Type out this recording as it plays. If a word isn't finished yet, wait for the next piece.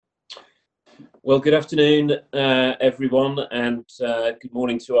Well, good afternoon, everyone, and good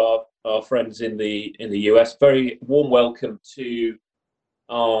morning to our friends in the US. Very warm welcome to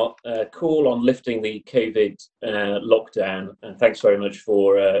our call on lifting the COVID lockdown, and thanks very much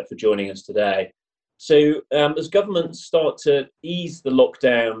for joining us today. So, as governments start to ease the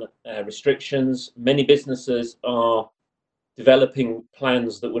lockdown restrictions, many businesses are developing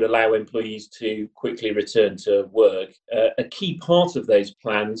plans that would allow employees to quickly return to work. A key part of those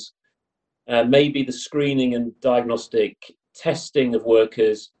plans maybe the screening and diagnostic testing of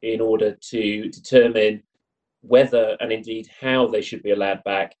workers in order to determine whether and indeed how they should be allowed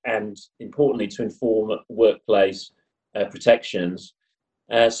back, and importantly to inform workplace protections.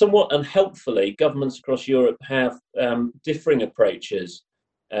 Somewhat unhelpfully, governments across Europe have differing approaches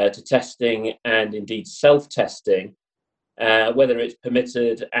to testing and indeed self-testing, whether it's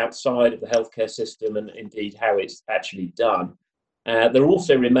permitted outside of the healthcare system and indeed how it's actually done. There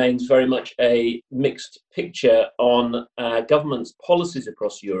also remains very much a mixed picture on governments' policies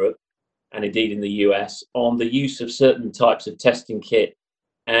across Europe and indeed in the US on the use of certain types of testing kit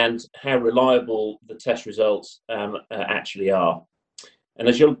and how reliable the test results actually are. And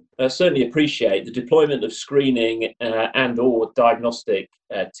as you'll certainly appreciate, the deployment of screening and or diagnostic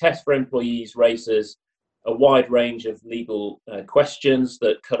tests for employees raises a wide range of legal questions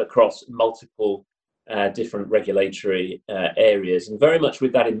that cut across multiple different regulatory areas. And very much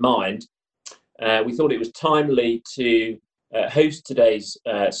with that in mind, we thought it was timely to host today's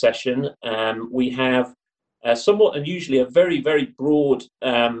session. We have somewhat unusually a very, very broad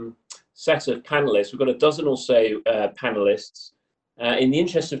set of panelists. We've got a dozen or so panelists. In the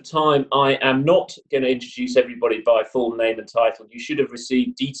interest of time, I am not going to introduce everybody by full name and title. You should have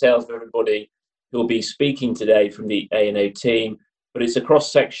received details of everybody who will be speaking today from the A&O team, but it's a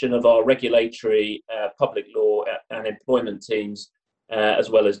cross-section of our regulatory, public law and employment teams,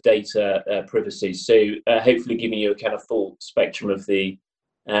 as well as data privacy. So hopefully giving you a kind of full spectrum of the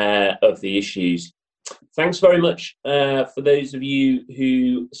issues. Thanks very much for those of you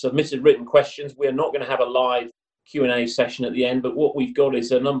who submitted written questions. We're not going to have a live Q&A session at the end, but what we've got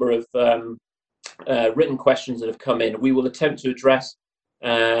is a number of written questions that have come in. We will attempt to address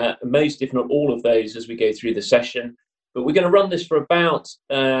most, if not all of those as we go through the session. But we're going to run this for about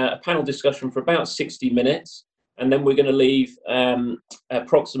a panel discussion for about 60 minutes, and then we're going to leave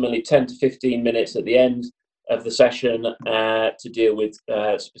approximately 10 to 15 minutes at the end of the session to deal with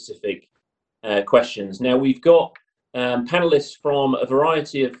specific questions. Now, we've got panelists from a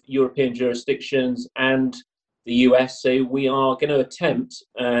variety of European jurisdictions and the US, so we are going to attempt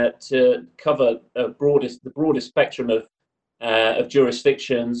to cover the broadest spectrum of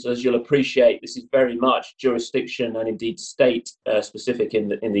jurisdictions. As you'll appreciate, this is very much jurisdiction and indeed state specific in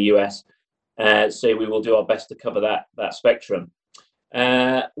the US. So we will do our best to cover that spectrum.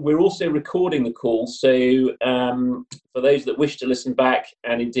 We're also recording the call, so for those that wish to listen back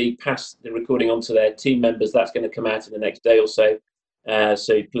and indeed pass the recording on to their team members, that's going to come out in the next day or so.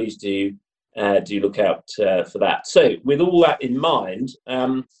 So please do look out for that. So with all that in mind,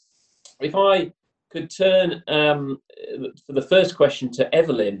 if I could turn for the first question to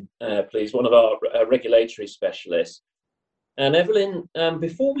Evelyn, please, one of our regulatory specialists. And Evelyn,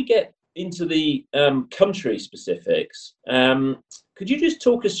 before we get into the country specifics, could you just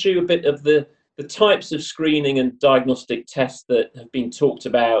talk us through a bit of the types of screening and diagnostic tests that have been talked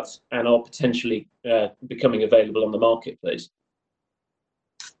about and are potentially becoming available on the market, please?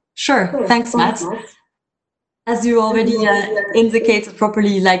 Sure, thanks, Matt. As you already indicated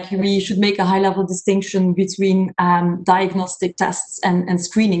properly, like we should make a high-level distinction between diagnostic tests and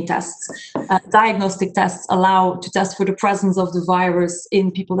screening tests. Diagnostic tests allow to test for the presence of the virus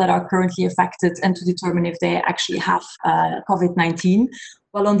in people that are currently affected and to determine if they actually have COVID-19.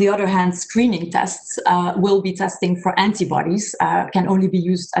 While on the other hand, screening tests will be testing for antibodies, can only be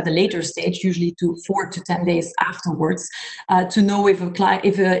used at a later stage, usually 4 to 10 days afterwards, to know if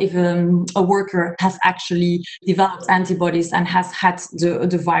a worker has actually developed antibodies and has had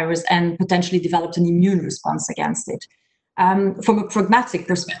the virus and potentially developed an immune response against it. From a pragmatic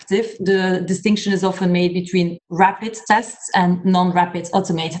perspective, the distinction is often made between rapid tests and non-rapid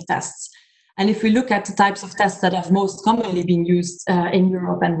automated tests. And if we look at the types of tests that have most commonly been used in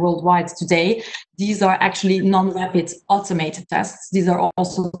Europe and worldwide today, these are actually non-rapid automated tests. These are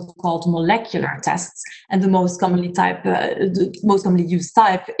also called molecular tests. And the most commonly used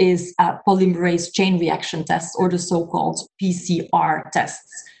type is polymerase chain reaction tests, or the so-called PCR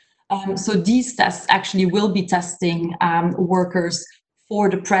tests. So these tests actually will be testing workers for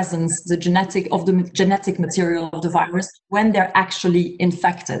the presence, the genetic material of the virus when they're actually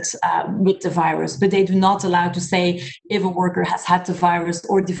infected with the virus. But they do not allow to say if a worker has had the virus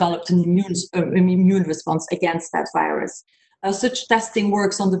or developed an immune response against that virus. Such testing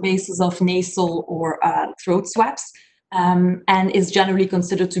works on the basis of nasal or throat swabs. And is generally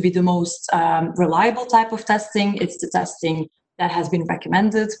considered to be the most reliable type of testing. It's the testing that has been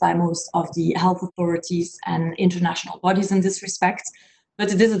recommended by most of the health authorities and international bodies in this respect. But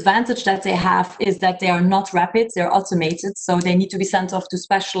the disadvantage that they have is that they are not rapid, they're automated, so they need to be sent off to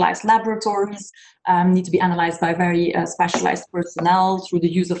specialized laboratories, need to be analyzed by very specialized personnel through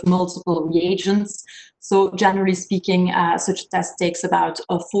the use of multiple reagents. So generally speaking, such a test takes about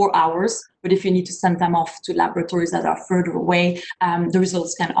 4 hours, but if you need to send them off to laboratories that are further away, the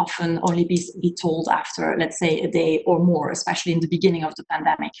results can often only be told after, let's say, a day or more, especially in the beginning of the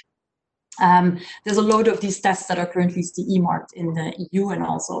pandemic. There's a load of these tests that are currently CE marked in the EU and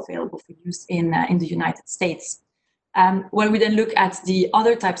also available for use in the United States. When we then look at the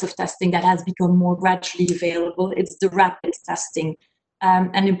other types of testing that has become more gradually available, it's the rapid testing.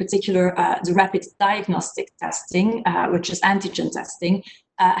 And in particular, the rapid diagnostic testing, which is antigen testing,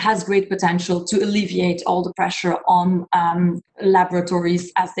 has great potential to alleviate all the pressure on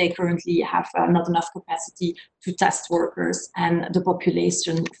laboratories, as they currently have not enough capacity to test workers and the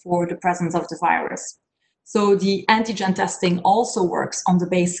population for the presence of the virus. So the antigen testing also works on the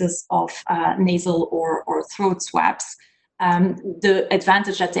basis of nasal or throat swabs. The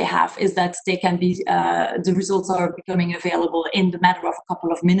advantage that they have is that they can be, the results are becoming available in the matter of a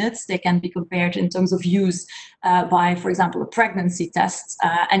couple of minutes. They can be compared in terms of use by, for example, a pregnancy test,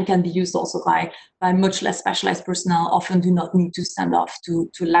 and can be used also by much less specialized personnel, often do not need to send off to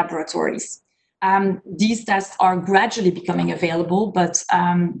laboratories. These tests are gradually becoming available, but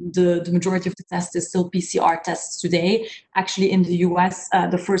the majority of the tests is still PCR tests today. Actually, in the US,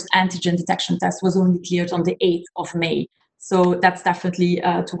 the first antigen detection test was only cleared on the 8th of May. So that's definitely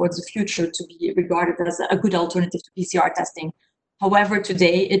towards the future to be regarded as a good alternative to PCR testing. However,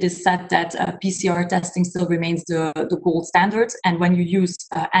 today it is said that PCR testing still remains the gold standard. And when you use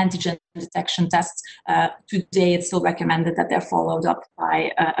antigen detection tests, today it's still recommended that they're followed up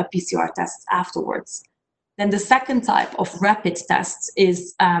by a PCR test afterwards. Then the second type of rapid tests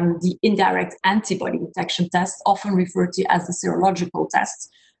is the indirect antibody detection test, often referred to as the serological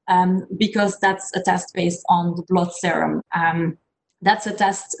test. Because that's a test based on the blood serum. That's a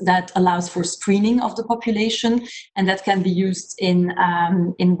test that allows for screening of the population, and that can be used in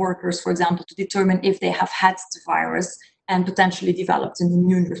workers, for example, to determine if they have had the virus and potentially developed an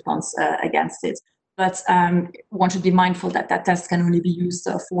immune response against it. But one should be mindful that that test can only be used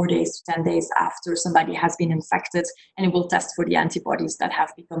 4 days to 10 days after somebody has been infected, and it will test for the antibodies that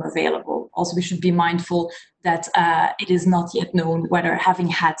have become available. Also, we should be mindful that it is not yet known whether having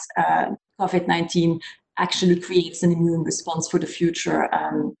had COVID-19 actually creates an immune response for the future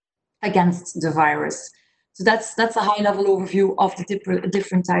against the virus. So that's a high-level overview of the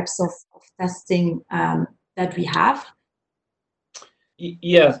different types of testing that we have.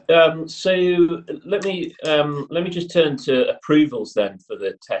 Yeah. So let me just turn to approvals then for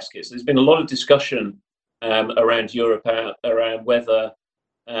the test kits. There's been a lot of discussion around Europe around whether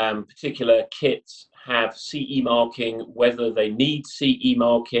particular kits have CE marking, whether they need CE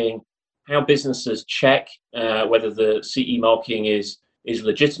marking, how businesses check whether the CE marking is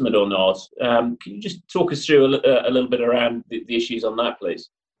legitimate or not. Can you just talk us through a little bit around the issues on that, please?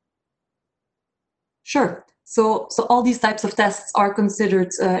 Sure. So all these types of tests are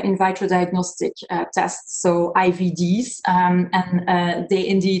considered in vitro diagnostic tests, so IVDs, and they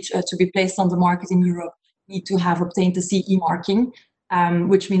indeed, to be placed on the market in Europe, need to have obtained the CE marking,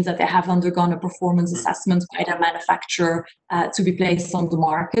 which means that they have undergone a performance assessment by their manufacturer to be placed on the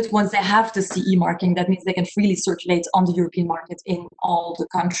market. Once they have the CE marking, that means they can freely circulate on the European market in all the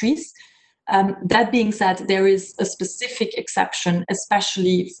countries. That being said, there is a specific exception,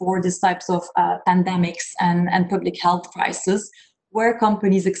 especially for these types of pandemics and public health crisis, where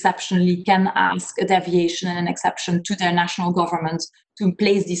companies exceptionally can ask a deviation and an exception to their national government to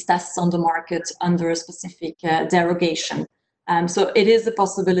place these tests on the market under a specific derogation. So it is a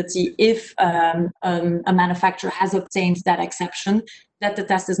possibility, if a manufacturer has obtained that exception, that the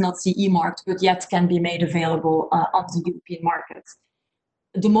test is not CE marked, but yet can be made available on the European market.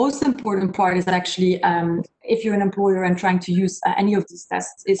 The most important part is that actually, if you're an employer and trying to use any of these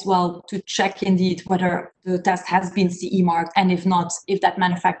tests, is well to check indeed whether the test has been CE marked, and if not, if that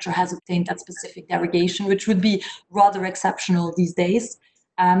manufacturer has obtained that specific derogation, which would be rather exceptional these days.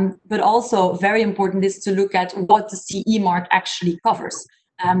 But also very important is to look at what the CE mark actually covers,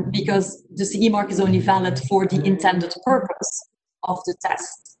 because the CE mark is only valid for the intended purpose. of the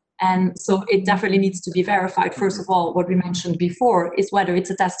test. And so it definitely needs to be verified. First of all, what we mentioned before is whether it's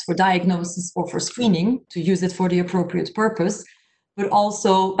a test for diagnosis or for screening, to use it for the appropriate purpose, but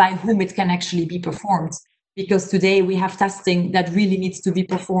also by whom it can actually be performed. Because today we have testing that really needs to be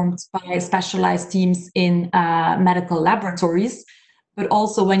performed by specialized teams in medical laboratories. But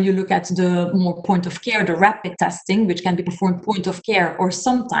also when you look at the more point of care, the rapid testing, which can be performed point of care or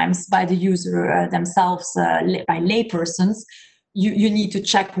sometimes by the user themselves, by laypersons, you need to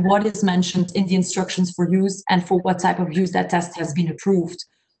check what is mentioned in the instructions for use and for what type of use that test has been approved.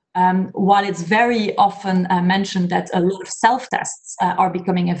 While it's very often mentioned that a lot of self-tests are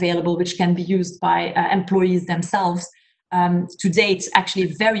becoming available, which can be used by employees themselves, to date,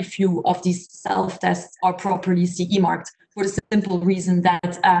 actually very few of these self-tests are properly CE marked, for the simple reason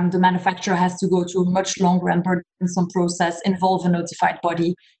that the manufacturer has to go through a much longer and burdensome process, involve a notified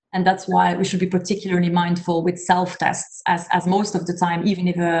body. And that's why we should be particularly mindful with self-tests, as most of the time, even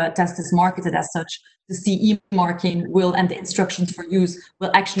if a test is marketed as such, the CE marking will, and the instructions for use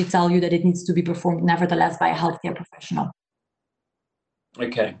will actually tell you that it needs to be performed nevertheless by a healthcare professional.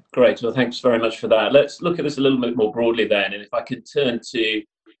 Okay, great. Well, thanks very much for that. Let's look at this a little bit more broadly then. And if I could turn to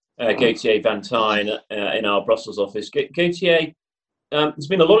Gauthier Van Tijn in our Brussels office. Gauthier, there's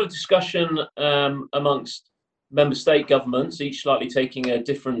been a lot of discussion amongst member state governments, each slightly taking a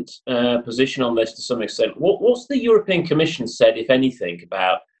different position on this to some extent. What's the European Commission said, if anything,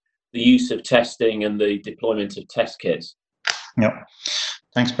 about the use of testing and the deployment of test kits? Yeah,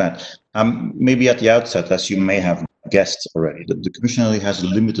 thanks, Pat. Maybe at the outset, as you may have guessed already, the Commission only has a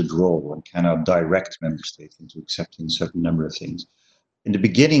limited role and cannot direct member states into accepting a certain number of things. In the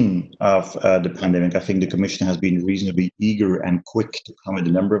beginning of the pandemic, I think the Commission has been reasonably eager and quick to come with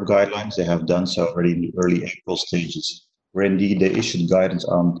a number of guidelines. They have done so already in the early April stages, where indeed they issued guidance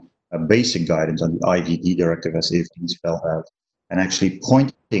on basic guidance on the IVD directive as if things spelled out, and actually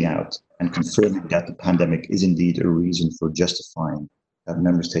pointing out and confirming that the pandemic is indeed a reason for justifying that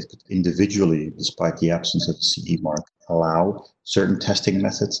member states could individually, despite the absence of the CE mark, allow certain testing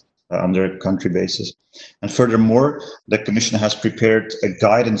methods under a country basis. And furthermore, the Commission has prepared a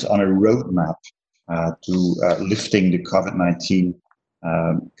guidance on a roadmap to lifting the COVID-19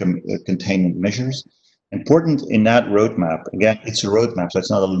 containment measures. Important in that roadmap, again, it's a roadmap, so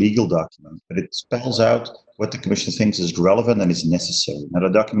it's not a legal document, but it spells out what the Commission thinks is relevant and is necessary. Now,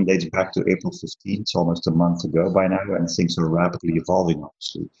 the document dates back to April 15th, it's almost a month ago by now, and things are rapidly evolving,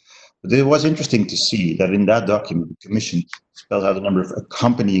 obviously. But it was interesting to see that in that document, the Commission spells out a number of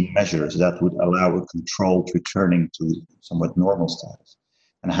accompanying measures that would allow a controlled returning to somewhat normal status,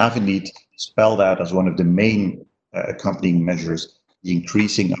 and have indeed spelled out as one of the main accompanying measures the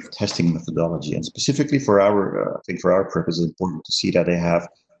increasing of testing methodology. And specifically for our, I think for our purpose, it's important to see that they have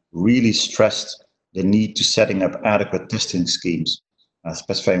really stressed the need to setting up adequate testing schemes,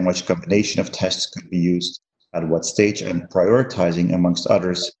 specifying which combination of tests could be used, at what stage, and prioritizing, amongst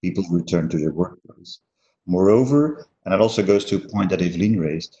others, people who return to their workplace. Moreover, and it also goes to a point that Evelyn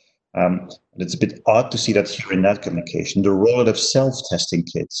raised, and it's a bit odd to see that here in that communication, the role of self-testing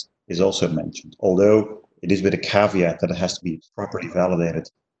kits is also mentioned, although it is with a caveat that it has to be properly validated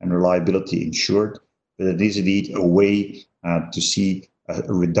and reliability ensured, but it is indeed a way to see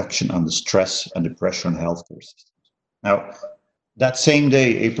a reduction on the stress and the pressure on healthcare systems. Now, that same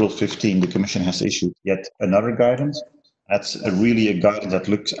day, April 15, the Commission has issued yet another guidance. That's really a guidance that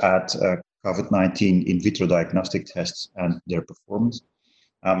looks at COVID-19 in vitro diagnostic tests and their performance.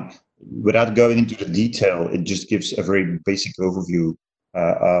 Without going into the detail, it just gives a very basic overview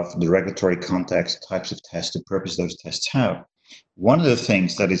of the regulatory context, types of tests, the purpose those tests have. One of the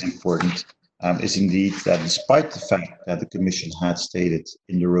things that is important is indeed that despite the fact that the Commission had stated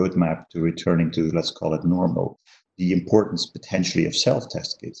in the roadmap to returning to, let's call it normal, the importance potentially of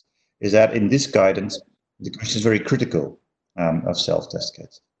self-test kits, is that in this guidance, the Commission is very critical of self-test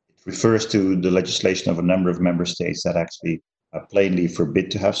kits. It refers to the legislation of a number of member states that actually plainly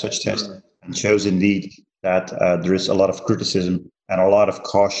forbid to have such tests, and shows indeed that there is a lot of criticism and a lot of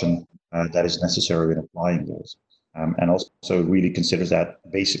caution that is necessary in applying those. And also really considers that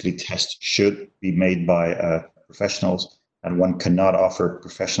basically tests should be made by professionals, and one cannot offer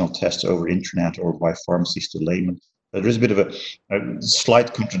professional tests over internet or by pharmacies to laymen. There is a bit of a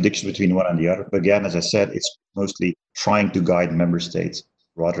slight contradiction between one and the other. But again, as I said, it's mostly trying to guide member states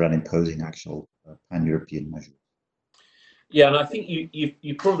rather than imposing actual pan-European measures. Yeah, and I think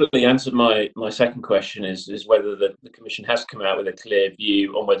you probably answered my second question is whether the Commission has come out with a clear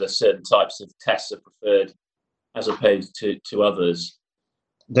view on whether certain types of tests are preferred as opposed to others.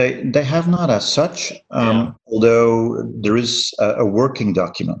 They have not as such, although there is a working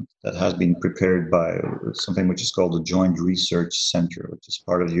document that has been prepared by something which is called the Joint Research Center, which is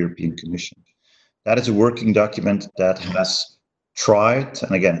part of the European Commission. That is a working document that has tried,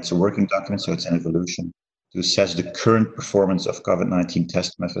 and again, it's a working document, so it's an evolution, to assess the current performance of COVID-19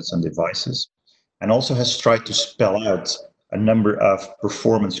 test methods and devices, and also has tried to spell out a number of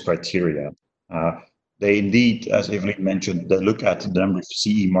performance criteria. They indeed, as Evelyn mentioned, they look at the number of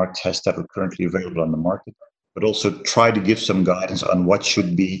CE mark tests that are currently available on the market, but also try to give some guidance on what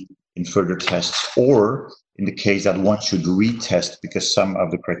should be in further tests, or in the case that one should retest because some of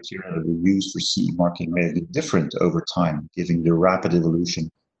the criteria that are used for CE marking may be different over time, given the rapid evolution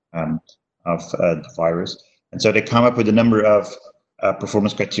of the virus. And so they come up with a number of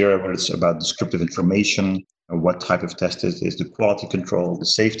performance criteria, where it's about descriptive information, what type of test it is, the quality control, the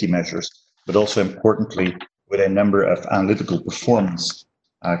safety measures, but also importantly, with a number of analytical performance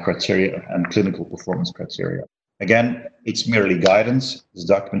criteria and clinical performance criteria. Again, it's merely guidance. This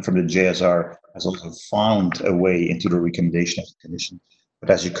document from the JSR has also found a way into the recommendation of the Commission.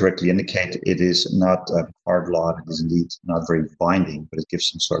 But as you correctly indicate, it is not a hard law. It is indeed not very binding, but it gives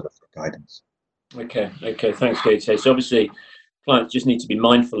some sort of guidance. Okay, thanks, Gaute. So obviously, clients just need to be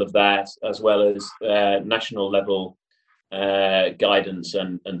mindful of that, as well as national level guidance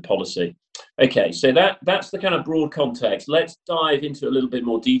and policy. Okay, so that's the kind of broad context. Let's dive into a little bit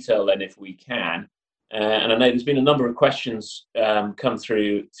more detail then, if we can. And I know there's been a number of questions come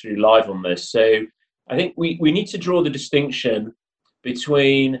through live on this. So I think we need to draw the distinction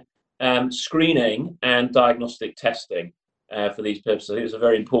between screening and diagnostic testing for these purposes. I think it's a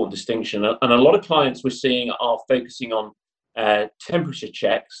very important distinction. And a lot of clients we're seeing are focusing on temperature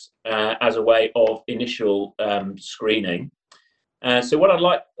checks as a way of initial screening. So what I'd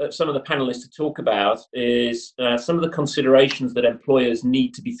like some of the panelists to talk about is some of the considerations that employers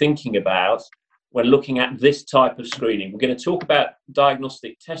need to be thinking about when looking at this type of screening. We're going to talk about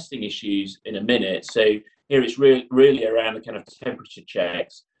diagnostic testing issues in a minute. So here it's really around the kind of temperature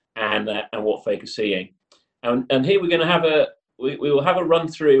checks and what folk are seeing. And here we're going to we will have a run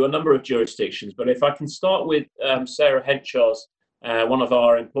through a number of jurisdictions. But if I can start with Sarah Henshaws, one of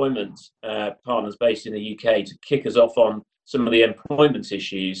our employment partners based in the UK, to kick us off on some of the employment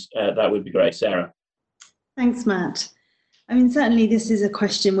issues, that would be great. Sarah. Thanks, Matt. I mean, certainly this is a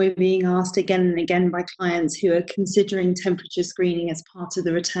question we're being asked again and again by clients who are considering temperature screening as part of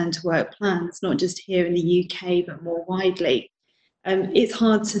the return to work plans, not just here in the UK, but more widely. It's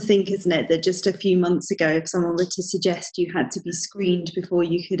hard to think, isn't it, that just a few months ago, if someone were to suggest you had to be screened before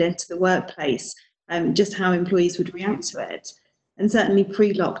you could enter the workplace, just how employees would react to it. And certainly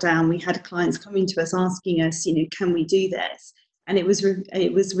pre-lockdown, we had clients coming to us asking us, can we do this? And it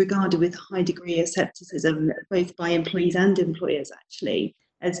was regarded with a high degree of scepticism, both by employees and employers, actually,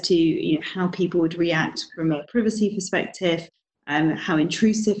 as to how people would react from a privacy perspective, how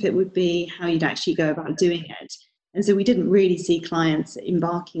intrusive it would be, how you'd actually go about doing it. And so we didn't really see clients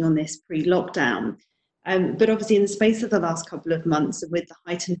embarking on this pre-lockdown. But obviously in the space of the last couple of months, with the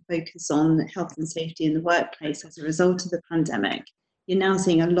heightened focus on health and safety in the workplace as a result of the pandemic, you're now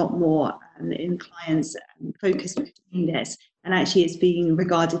seeing a lot more in clients focused on doing this. And actually it's being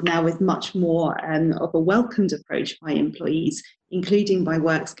regarded now with much more of a welcomed approach by employees, including by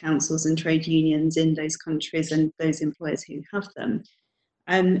works councils and trade unions in those countries and those employers who have them.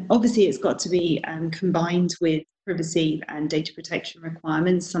 Obviously, it's got to be combined with privacy and data protection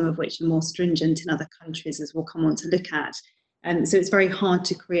requirements, some of which are more stringent in other countries, as we'll come on to look at. So it's very hard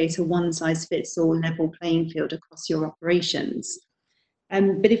to create a one-size-fits-all level playing field across your operations.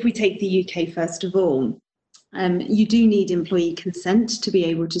 But if we take the UK first of all, you do need employee consent to be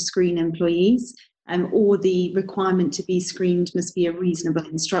able to screen employees, or the requirement to be screened must be a reasonable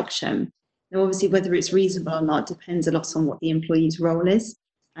instruction. Now, obviously, whether it's reasonable or not depends a lot on what the employee's role is,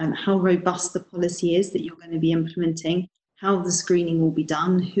 how robust the policy is that you're going to be implementing, how the screening will be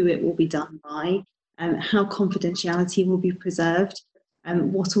done, who it will be done by, how confidentiality will be preserved,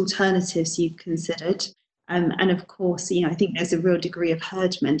 what alternatives you've considered. And of course, I think there's a real degree of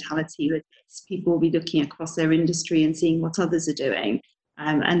herd mentality with this. People will be looking across their industry and seeing what others are doing.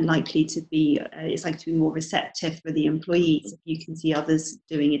 And it's likely to be more receptive for the employees if you can see others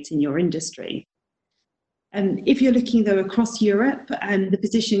doing it in your industry. If you're looking though across Europe, the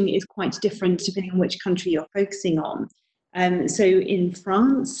position is quite different depending on which country you're focusing on. So in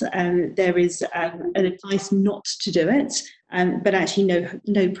France, there is an advice not to do it, but actually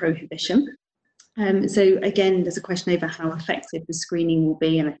no prohibition. So again, there's a question over how effective the screening will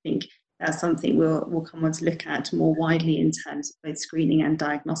be, and I think that's something we'll come on to look at more widely in terms of both screening and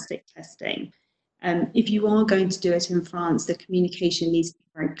diagnostic testing. If you are going to do it in France, the communication needs to be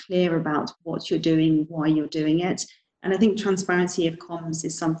very clear about what you're doing, why you're doing it. And I think transparency of comms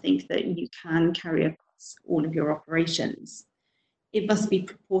is something that you can carry across all of your operations. It must be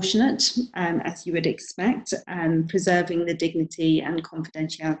proportionate, as you would expect, preserving the dignity and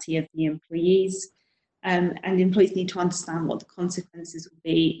confidentiality of the employees. And employees need to understand what the consequences will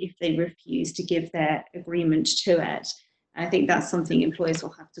be if they refuse to give their agreement to it. And I think that's something employers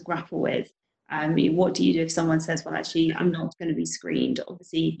will have to grapple with. What do you do if someone says, well, actually, I'm not going to be screened?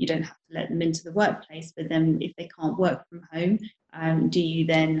 Obviously, you don't have to let them into the workplace, but then if they can't work from home, do you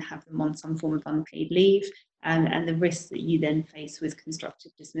then have them on some form of unpaid leave? And the risks that you then face with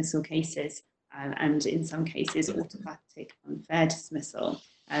constructive dismissal cases, and in some cases, automatic unfair dismissal.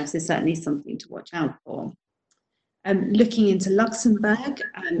 So certainly something to watch out for. Looking into Luxembourg,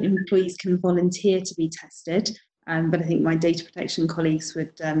 employees can volunteer to be tested. But I think my data protection colleagues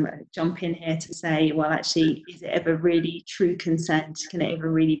would jump in here to say, well, actually, is it ever really true consent? Can it ever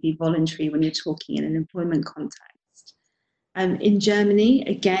really be voluntary when you're talking in an employment context? In Germany,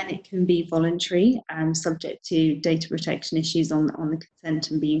 again, it can be voluntary, subject to data protection issues on the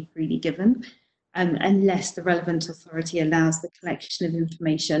consent and being freely given, unless the relevant authority allows the collection of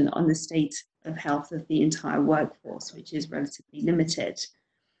information on the state of health of the entire workforce, which is relatively limited.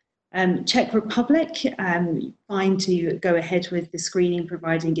 Czech Republic, fine to go ahead with the screening,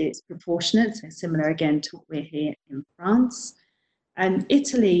 providing it's proportionate, so similar again to what we're here in France.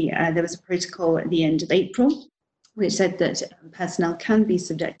 Italy, there was a protocol at the end of April, which said that personnel can be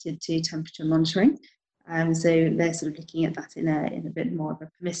subjected to temperature monitoring. So they're sort of looking at that in a bit more of a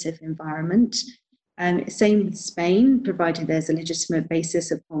permissive environment. Same with Spain, provided there's a legitimate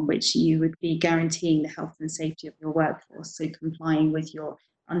basis upon which you would be guaranteeing the health and safety of your workforce, so complying with your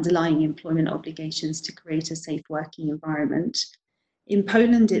underlying employment obligations to create a safe working environment. In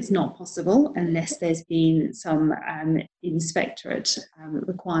Poland, it's not possible unless there's been some inspectorate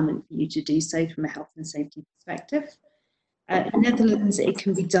requirement for you to do so from a health and safety perspective. Netherlands, it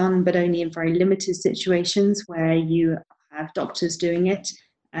can be done, but only in very limited situations where you have doctors doing it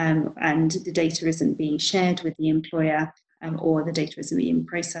and the data isn't being shared with the employer or the data isn't being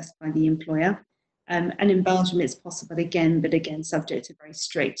processed by the employer. And in Belgium, it's possible again, but again, subject to very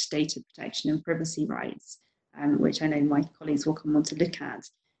strict data protection and privacy rights, which I know my colleagues will come on to look at.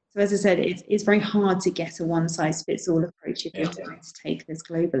 So as I said, it's very hard to get a one-size-fits-all approach if you're trying to take this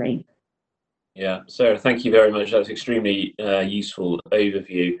globally. Yeah, Sarah, thank you very much. That's extremely useful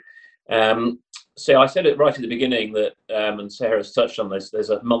overview. So I said it right at the beginning that, and Sarah's touched on this, there's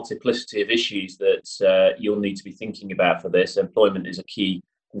a multiplicity of issues that you'll need to be thinking about for this. Employment is a key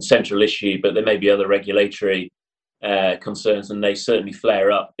and central issue, but there may be other regulatory concerns, and they certainly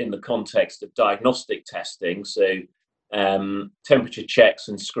flare up in the context of diagnostic testing. So temperature checks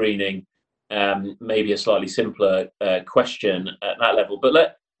and screening may be a slightly simpler question at that level.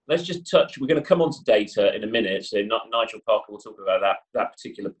 But let's just touch, we're going to come on to data in a minute, so Nigel Parker will talk about that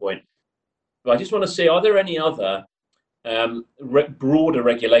particular point. But I just want to see, are there any other broader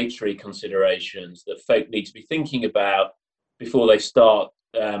regulatory considerations that folk need to be thinking about before they start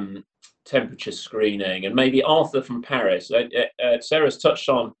temperature screening? And maybe Arthur from Paris, Sarah's touched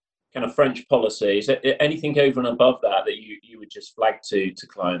on kind of French policy. Is there anything over and above that you would just flag to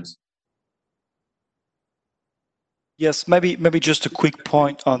clients? Yes, maybe just a quick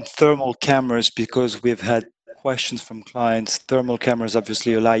point on thermal cameras, because we've had questions from clients. Thermal cameras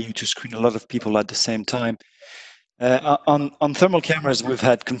obviously allow you to screen a lot of people at the same time. On thermal cameras, we've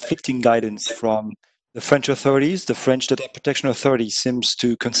had conflicting guidance from the French authorities. The French Data Protection Authority seems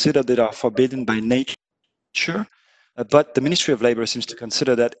to consider that are forbidden by nature, but the Ministry of Labour seems to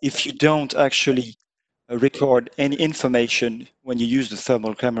consider that if you don't actually record any information when you use the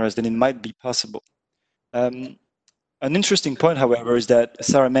thermal cameras, then it might be possible. An interesting point, however, is that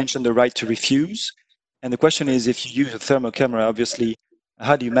Sarah mentioned the right to refuse. And the question is, if you use a thermal camera, obviously,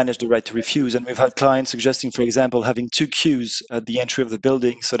 how do you manage the right to refuse? And we've had clients suggesting, for example, having 2 queues at the entry of the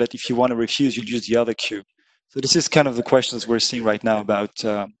building so that if you want to refuse, you use the other queue. So this is kind of the questions we're seeing right now about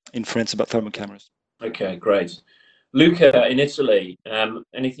in France about thermal cameras. Okay, great. Luca, in Italy,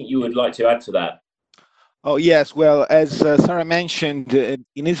 anything you would like to add to that? Oh, yes. Well, as Sarah mentioned, in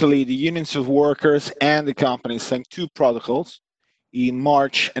Italy, the unions of workers and the companies signed 2 protocols in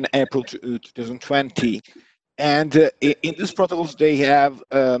March and April 2020. And in these protocols, they have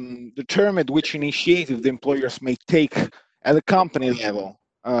determined which initiative the employers may take at the company level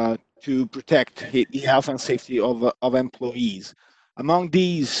to protect the health and safety of employees. Among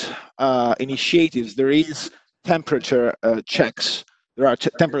these initiatives, there is temperature checks. There are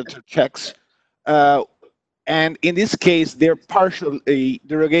temperature checks. And in this case, they're partially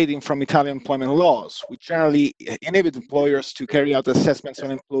derogating from Italian employment laws, which generally enable employers to carry out assessments on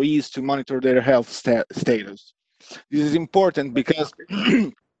employees to monitor their health status. This is important because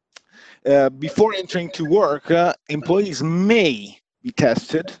before entering to work, employees may be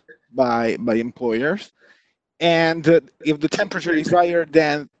tested by employers, and if the temperature is higher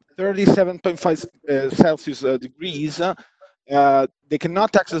than 37.5 Celsius degrees, they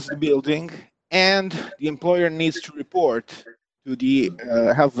cannot access the building, and the employer needs to report to the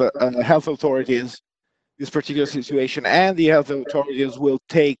health authorities this particular situation, and the health authorities will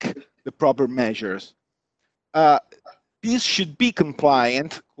take the proper measures. These should be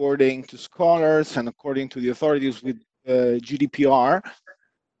compliant according to scholars and according to the authorities with GDPR,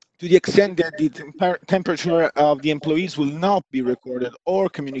 to the extent that the temperature of the employees will not be recorded or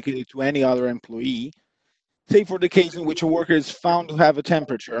communicated to any other employee, save for the case in which a worker is found to have a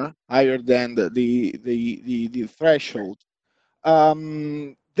temperature higher than the threshold.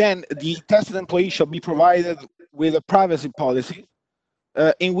 Then the tested employee shall be provided with a privacy policy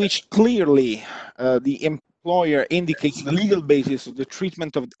in which clearly the employer indicates the legal basis of the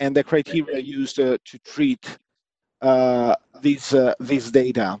treatment and the criteria used to treat this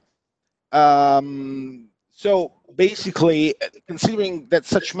data. So basically, considering that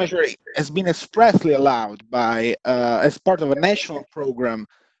such measure has been expressly allowed by as part of a national program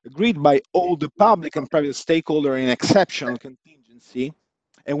agreed by all the public and private stakeholders in exceptional contingency,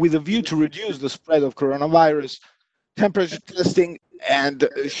 and with a view to reduce the spread of coronavirus, temperature testing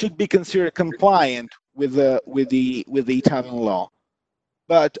should be considered compliant with the Italian law.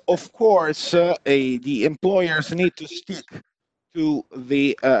 But of course, the employers need to stick to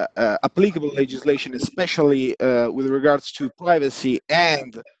the applicable legislation, especially with regards to privacy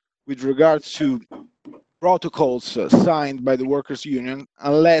and with regards to protocols signed by the workers' union,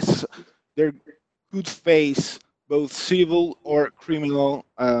 unless they could face both civil or criminal,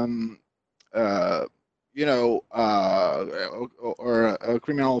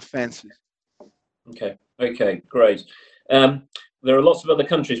 criminal offenses. Okay, great. There are lots of other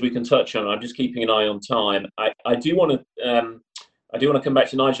countries we can touch on. I'm just keeping an eye on time. I do want to come back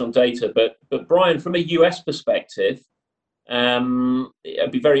to Nigel on data, but Brian, from a US perspective,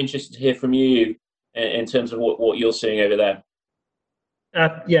 I'd be very interested to hear from you in terms of what you're seeing over there.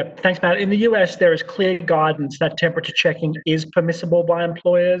 Yeah, thanks, Matt. In the US, there is clear guidance that temperature checking is permissible by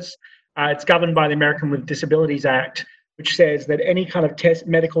employers. It's governed by the American with Disabilities Act, which says that any kind of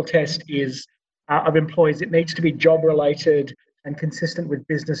medical test is of employees, it needs to be job-related and consistent with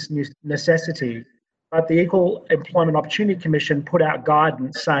business necessity. But the Equal Employment Opportunity Commission put out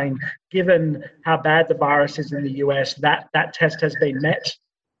guidance saying, given how bad the virus is in the US, that test has been met.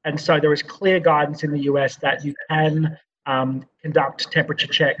 And so there is clear guidance in the US that you can conduct temperature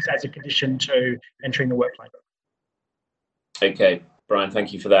checks as a condition to entering the workplace. Okay, Brian,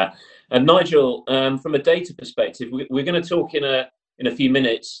 thank you for that. And Nigel, from a data perspective, we're going to talk in a few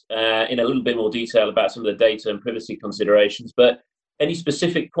minutes in a little bit more detail about some of the data and privacy considerations, but any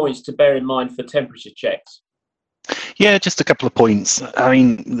specific points to bear in mind for temperature checks? Yeah, just a couple of points. I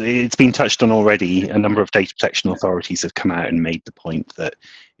mean, it's been touched on already. A number of data protection authorities have come out and made the point that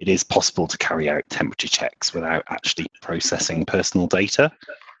it is possible to carry out temperature checks without actually processing personal data.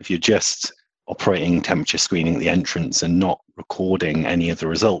 If you're just operating temperature screening at the entrance and not recording any of the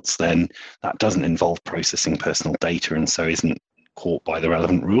results, then that doesn't involve processing personal data and so isn't caught by the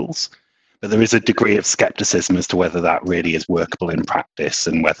relevant rules. But there is a degree of skepticism as to whether that really is workable in practice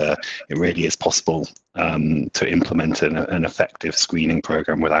and whether it really is possible to implement an effective screening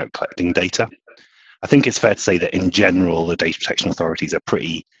program without collecting data. I think it's fair to say that in general, the data protection authorities are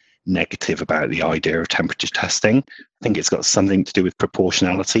pretty negative about the idea of temperature testing. I think it's got something to do with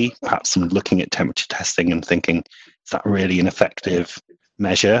proportionality, perhaps some looking at temperature testing and thinking, is that really an effective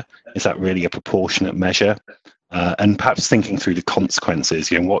measure? Is that really a proportionate measure? And perhaps thinking through the consequences,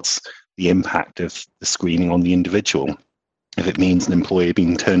 what's the impact of the screening on the individual? If it means an employee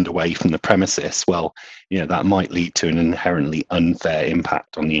being turned away from the premises, well, that might lead to an inherently unfair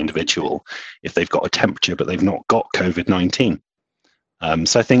impact on the individual if they've got a temperature but they've not got COVID-19.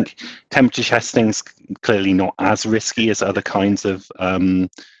 So I think temperature testing is clearly not as risky as other kinds of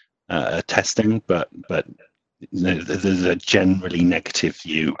testing, but there's a generally negative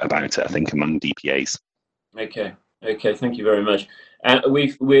view about it, I think, among DPAs. Okay, thank you very much.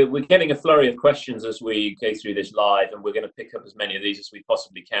 We're getting a flurry of questions as we go through this live, and we're going to pick up as many of these as we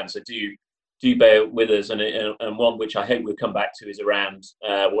possibly can. So do bear with us. And one which I hope we'll come back to is around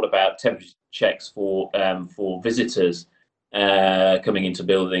what about temperature checks for visitors coming into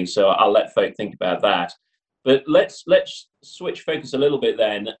buildings. So I'll let folk think about that. But let's switch focus a little bit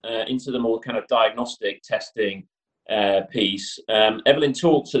then into the more kind of diagnostic testing piece. Evelyn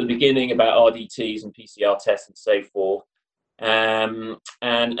talked at the beginning about RDTs and PCR tests and so forth.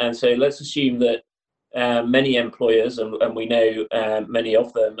 And so let's assume that many employers, and we know many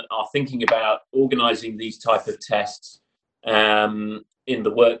of them, are thinking about organising these type of tests in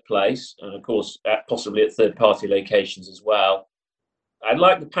the workplace, and of course possibly at third-party locations as well. I'd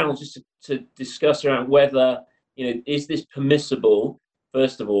like the panel just to discuss around whether, is this permissible,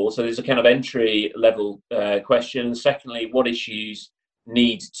 first of all? So there's a kind of entry level question. And secondly, what issues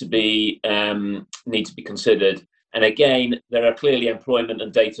need to be considered? And again, there are clearly employment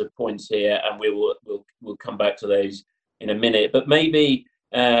and data points here, and we'll come back to those in a minute. But maybe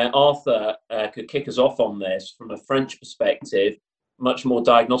Arthur could kick us off on this from a French perspective. Much more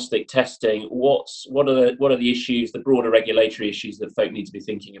diagnostic testing. What are the issues, the broader regulatory issues that folk need to be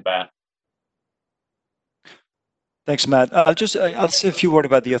thinking about? Thanks, Matt. I'll say a few words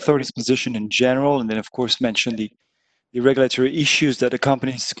about the authority's position in general, and then of course mention the regulatory issues that a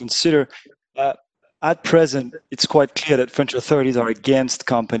company needs to consider. At present, it's quite clear that French authorities are against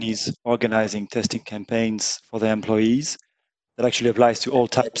companies organizing testing campaigns for their employees. That actually applies to all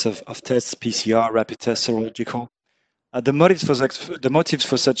types of tests: PCR, rapid tests, serological. The motives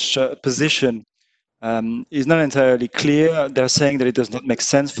for such position is not entirely clear. They're saying that it does not make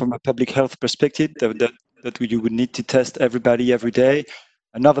sense from a public health perspective, that you would need to test everybody every day.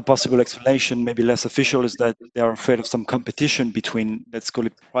 Another possible explanation, maybe less official, is that they are afraid of some competition between, let's call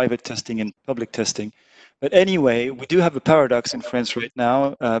it, private testing and public testing. But anyway, we do have a paradox in France right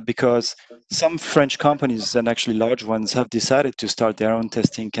now because some French companies, and actually large ones, have decided to start their own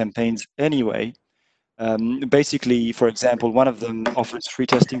testing campaigns anyway. Basically, for example, one of them offers free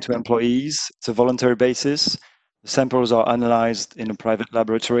testing to employees. It's a voluntary basis. The samples are analyzed in a private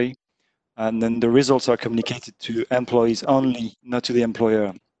laboratory, and then the results are communicated to employees only, not to the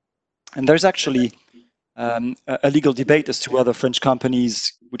employer. And there's actually a legal debate as to whether French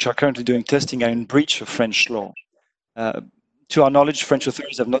companies which are currently doing testing are in breach of French law. To our knowledge, French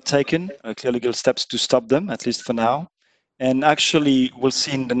authorities have not taken clear legal steps to stop them, at least for now. And actually, we'll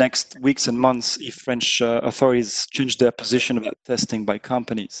see in the next weeks and months if French authorities change their position about testing by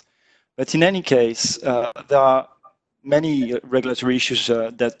companies. But in any case, there are many regulatory issues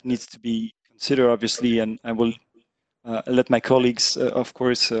that needs to be considered, obviously, and I will let my colleagues, of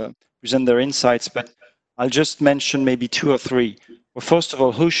course, present their insights, but I'll just mention maybe two or three. Well, first of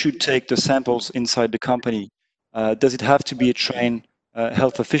all, who should take the samples inside the company? Does it have to be a trained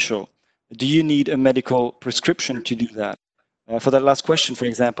health official? Do you need a medical prescription to do that? For that last question, for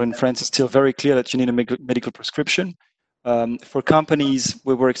example, in France, it's still very clear that you need a medical prescription. For companies,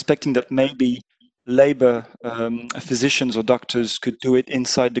 we were expecting that maybe labor physicians or doctors could do it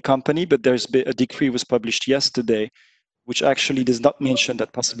inside the company, but there's a decree was published yesterday, which actually does not mention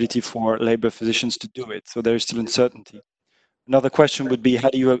that possibility for labor physicians to do it. So there is still uncertainty. Another question would be, how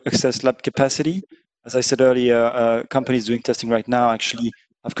do you access lab capacity? As I said earlier, companies doing testing right now actually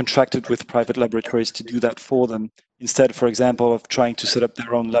have contracted with private laboratories to do that for them, instead, for example, of trying to set up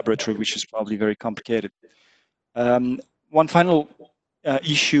their own laboratory, which is probably very complicated. One final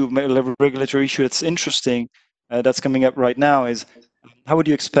issue, regulatory issue that's interesting, that's coming up right now is, how would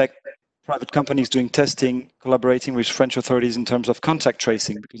you expect private companies doing testing, collaborating with French authorities in terms of contact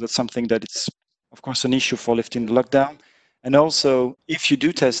tracing? Because that's something that it's, of course, an issue for lifting the lockdown. And also, if you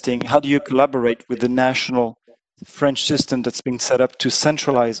do testing, how do you collaborate with the national French system that's been set up to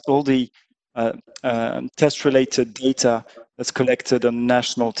centralize all the test-related data that's collected on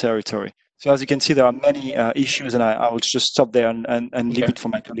national territory? So as you can see, there are many issues, and I will just stop there and leave it for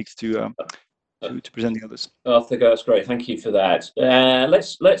my colleagues to present the others. I think that's great. Thank you for that.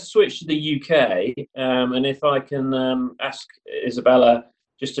 Let's switch to the UK, and if I can ask Isabella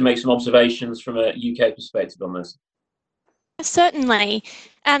just to make some observations from a UK perspective on this. Certainly.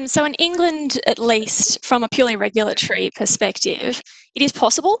 So in England, at least from a purely regulatory perspective, it is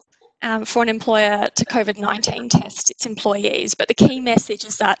possible for an employer to COVID-19 test its employees, but the key message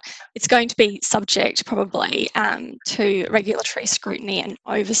is that it's going to be subject probably to regulatory scrutiny and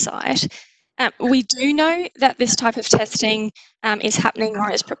oversight. We do know that this type of testing is happening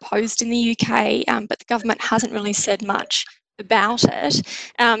or is proposed in the UK, but the government hasn't really said much about it.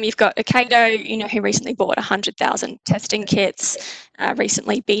 You've got Ocado, who recently bought 100,000 testing kits.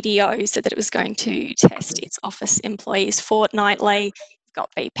 Recently, BDO said that it was going to test its office employees fortnightly. We've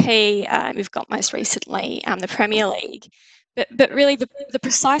got BP. We've got most recently the Premier League. But really, the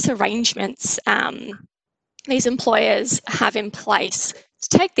precise arrangements these employers have in place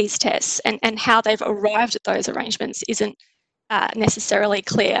to take these tests and how they've arrived at those arrangements isn't necessarily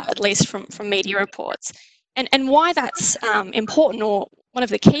clear, at least from media reports. And why that's important, or one of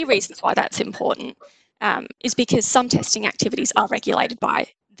the key reasons why that's important, is because some testing activities are regulated by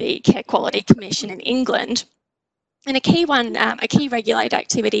the Care Quality Commission in England. And a key regulated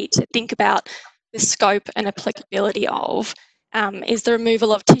activity to think about the scope and applicability of is the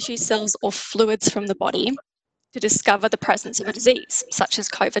removal of tissue cells or fluids from the body to discover the presence of a disease, such as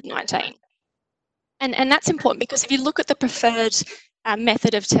COVID-19. And that's important because if you look at the preferred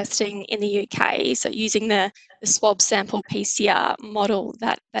method of testing in the UK, so using the swab sample PCR model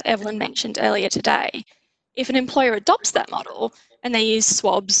that Evelyn mentioned earlier today, if an employer adopts that model and they use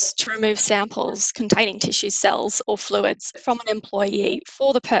swabs to remove samples containing tissue cells or fluids from an employee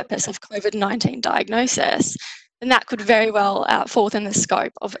for the purpose of COVID-19 diagnosis, then that could very well fall within the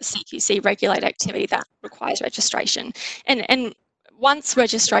scope of a CQC regulated activity that requires registration. And once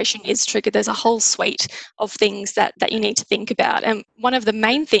registration is triggered, there's a whole suite of things that you need to think about. And one of the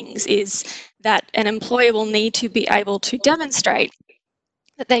main things is that an employer will need to be able to demonstrate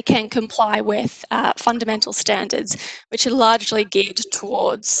that they can comply with fundamental standards, which are largely geared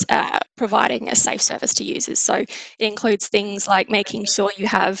towards providing a safe service to users. So it includes things like making sure you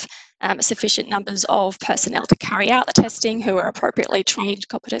have sufficient numbers of personnel to carry out the testing who are appropriately trained,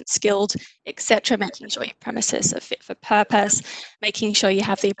 competent, skilled, etc., making sure your premises are fit for purpose, making sure you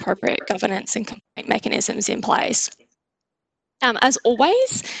have the appropriate governance and complaint mechanisms in place. As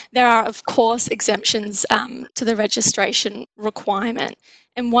always, there are, of course, exemptions to the registration requirement.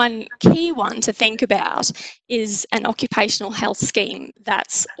 And one key one to think about is an occupational health scheme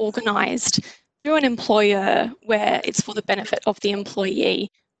that's organised through an employer where it's for the benefit of the employee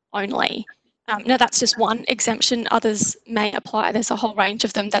only. Now, that's just one exemption. Others may apply. There's a whole range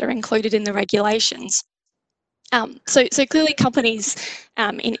of them that are included in the regulations. So clearly companies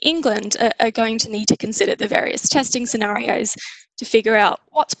in England are going to need to consider the various testing scenarios to figure out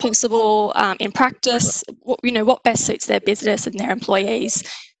what's possible in practice, what best suits their business and their employees,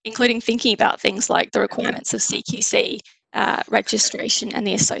 including thinking about things like the requirements of CQC, registration and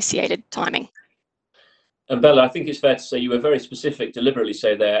the associated timing. And Bella, I think it's fair to say you were very specific, deliberately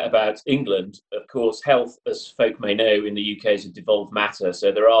so there, about England. Of course, health, as folk may know, in the UK is a devolved matter,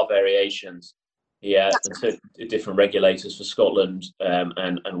 so there are variations here, and so different regulators for Scotland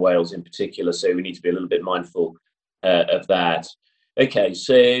and Wales in particular, so we need to be a little bit mindful of that. Okay,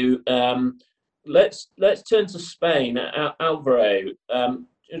 so let's turn to Spain. Alvaro,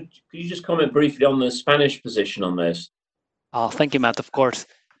 could you just comment briefly on the Spanish position on this? Oh, thank you, Matt, of course.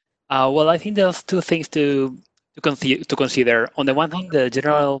 Well, I think there's two things to consider. On the one hand, the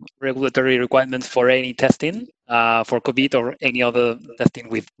general regulatory requirements for any testing for COVID or any other testing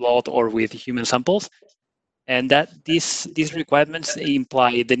with blood or with human samples, and that these requirements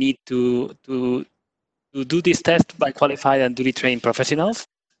imply the need to do this test by qualified and duly trained professionals.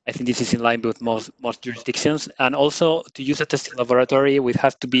 I think this is in line with most jurisdictions, and also to use a testing laboratory, which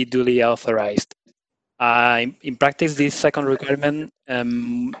has to be duly authorized. In practice, this second requirement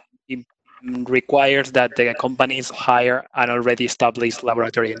requires that the companies hire an already established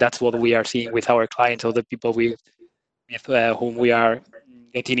laboratory, and that's what we are seeing with our clients or the people with whom we are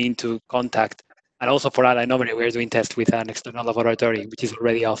getting into contact. And also for Allen Overy, we're doing tests with an external laboratory which is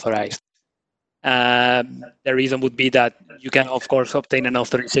already authorized. The reason would be that you can, of course, obtain an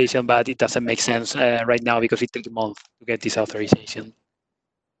authorization, but it doesn't make sense right now because it takes a month to get this authorization.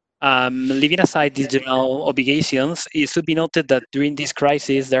 Leaving aside these general obligations, it should be noted that during this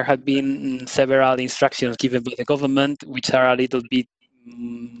crisis, there have been several instructions given by the government, which are a little bit,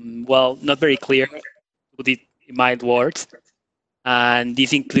 well, not very clear, to put it in mild words. And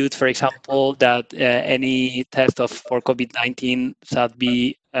these include, for example, that any test for COVID-19 should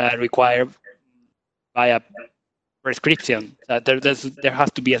be required by a prescription. There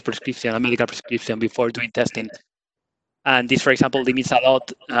has to be a prescription, a medical prescription, before doing testing. And this, for example, limits a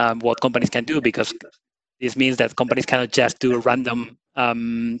lot what companies can do, because this means that companies cannot just do random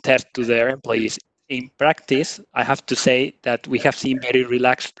tests to their employees. In practice, I have to say that we have seen very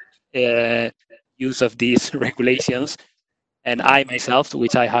relaxed use of these regulations. And I myself,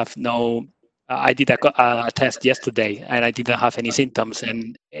 which I have I did a test yesterday and I didn't have any symptoms.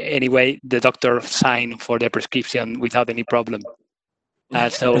 And anyway, the doctor signed for the prescription without any problem.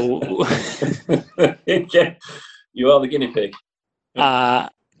 So yeah. You are the guinea pig. Yeah,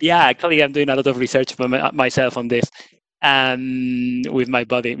 actually, I'm doing a lot of research for myself on this, with my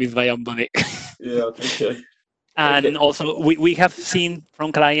own body. Yeah, okay. And also, we have seen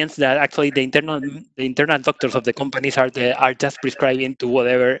from clients that actually the internal doctors of the companies are just prescribing to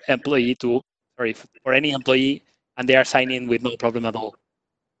whatever employee for any employee, and they are signing with no problem at all.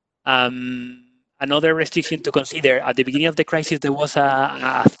 And another restriction to consider. At the beginning of the crisis, there was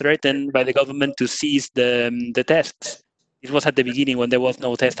a threat by the government to seize the tests. This was at the beginning when there was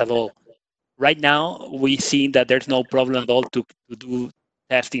no test at all. Right now, we see that there's no problem at all to do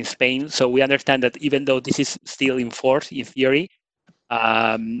tests in Spain. So we understand that even though this is still in force in theory,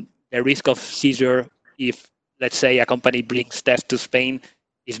 the risk of seizure, if let's say a company brings tests to Spain,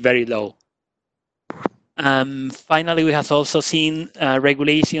 is very low. Finally, we have also seen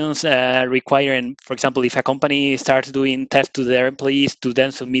regulations requiring, for example, if a company starts doing tests to their employees, to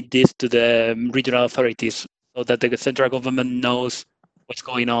then submit this to the regional authorities so that the central government knows what's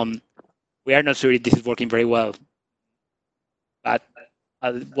going on. We are not sure if this is working very well, but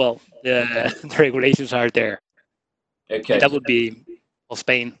well, the regulations are there. Okay. And that would be for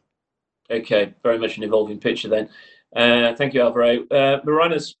Spain. Okay, very much an evolving picture then. Thank you, Alvaro.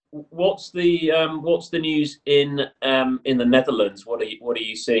 Marinus, what's the news in the Netherlands? What are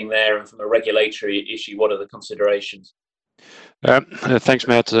you seeing there, and from a regulatory issue, what are the considerations? Thanks,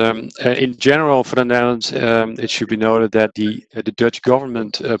 Matt. In general, for the Netherlands, it should be noted that the Dutch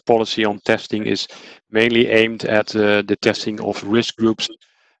government policy on testing is mainly aimed at the testing of risk groups,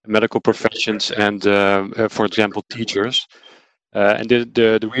 medical professions, and, for example, teachers. And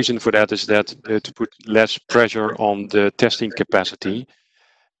the reason for that is that to put less pressure on the testing capacity.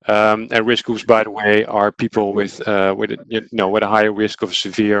 And risk groups, by the way, are people with a higher risk of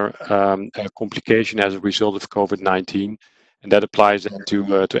severe complication as a result of COVID-19. And that applies then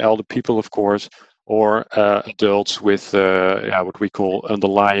to elder people, of course, or adults with what we call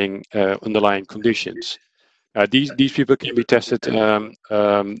underlying conditions. These people can be tested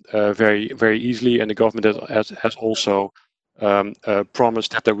very easily, and the government has also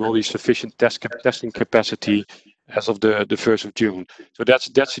promised that there will be sufficient testing capacity as of the 1st of June. So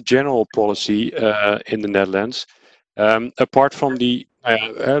that's a general policy in the Netherlands. Apart from the,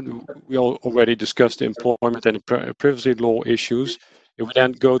 we already discussed the employment and privacy law issues. If we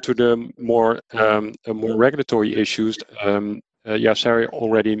then go to the more regulatory issues, Sarah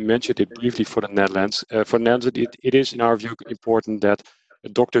already mentioned it briefly for the Netherlands. For the Netherlands, it is, in our view, important that a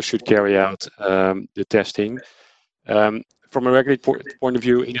doctor should carry out the testing. From a regulatory point of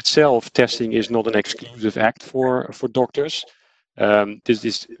view, in itself, testing is not an exclusive act for doctors. This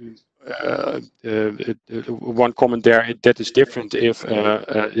is one comment there that is different. If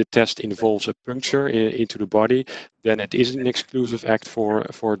the test involves a puncture into the body, then it is an exclusive act for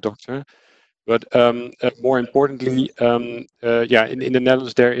a doctor. But more importantly, in the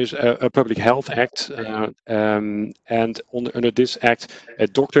Netherlands, there is a Public Health Act, and under this act, a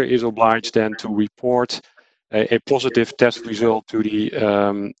doctor is obliged then to report a positive test result to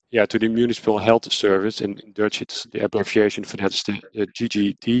the municipal health service. In Dutch, it's the abbreviation for that is the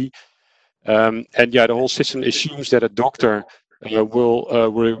GGD. And the whole system assumes that a doctor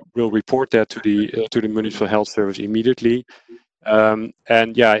will report that to the municipal health service immediately. In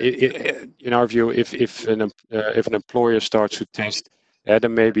our view, if an employer starts to test, there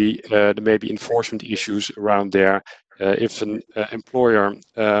may be enforcement issues around there. If an employer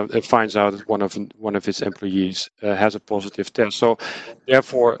finds out that one of its employees has a positive test, so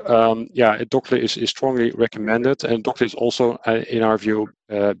therefore, a doctor is strongly recommended, and a doctor is also, in our view,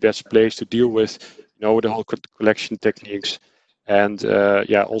 best placed to deal with, the whole collection techniques, and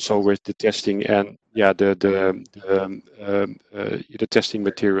also with the testing and the testing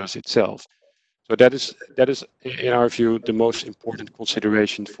materials itself. So that is in our view the most important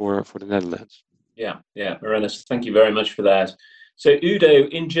consideration for the Netherlands. Yeah, Marinus, thank you very much for that. So Udo,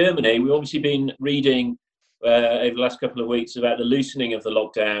 in Germany, we've obviously been reading over the last couple of weeks about the loosening of the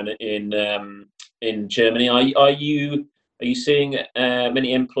lockdown in Germany. Are you seeing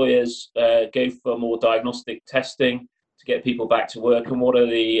many employers go for more diagnostic testing to get people back to work, and what are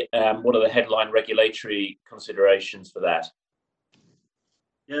the headline regulatory considerations for that?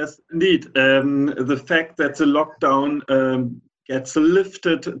 Yes, indeed. The fact that the lockdown gets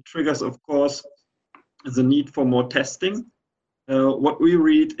lifted triggers, of course, the need for more testing. What we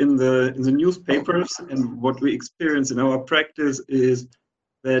read in the newspapers and what we experience in our practice is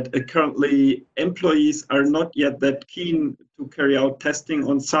that currently employees are not yet that keen to carry out testing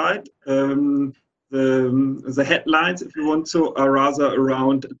on site. The headlines, if you want to, are rather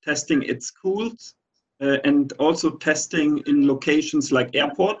around testing at schools and also testing in locations like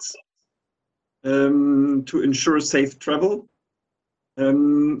airports to ensure safe travel.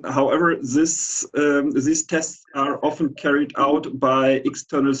 However, these tests are often carried out by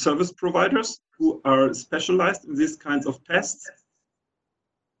external service providers who are specialized in these kinds of tests.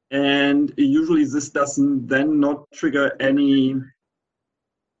 And usually this doesn't then not trigger any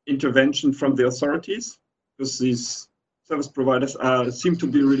intervention from the authorities, because these service providers seem to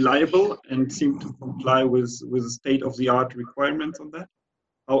be reliable and seem to comply with state-of-the-art requirements on that.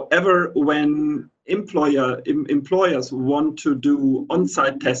 However, when employers want to do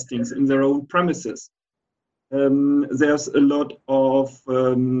on-site testings in their own premises, there's a lot of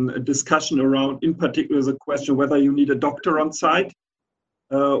discussion around, in particular, the question whether you need a doctor on site.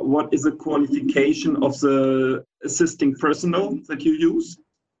 What is the qualification of the assisting personnel that you use?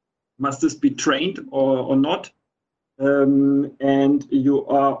 Must this be trained or not? And you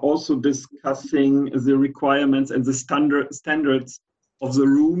are also discussing the requirements and the standards of the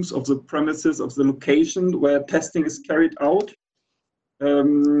rooms, of the premises, of the location where testing is carried out.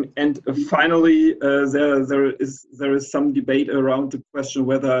 And finally, there is some debate around the question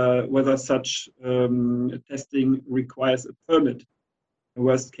whether such testing requires a permit, a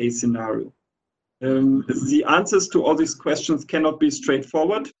worst case scenario. The answers to all these questions cannot be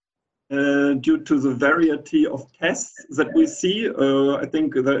straightforward due to the variety of tests that we see. I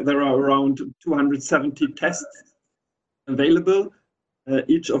think there are around 270 tests available.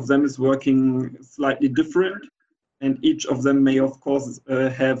 Each of them is working slightly different, and each of them may, of course,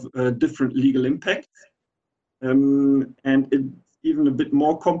 have different legal impacts. And it's even a bit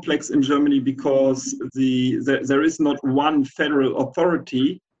more complex in Germany because there is not one federal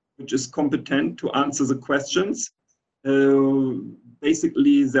authority which is competent to answer the questions.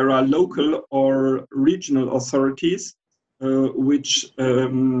 Basically, there are local or regional authorities which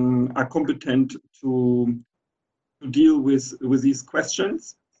are competent to deal with these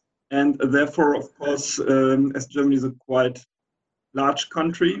questions. And therefore, of course, as Germany is a quite large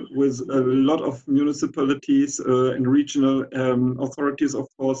country with a lot of municipalities and regional authorities, of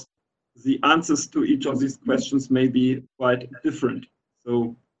course, the answers to each of these questions may be quite different.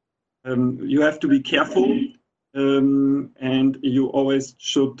 So you have to be careful, and you always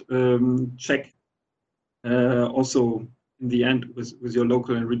should check also in the end with your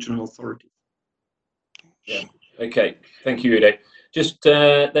local and regional authorities. Yeah. Okay. Thank you, Udo. Just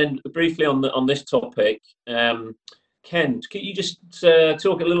then briefly on this topic, Ken, can you just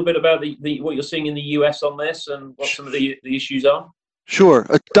talk a little bit about what you're seeing in the US on this and what some of the issues are? Sure.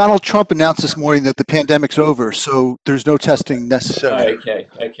 Donald Trump announced this morning that the pandemic's over, so there's no testing necessary. Okay.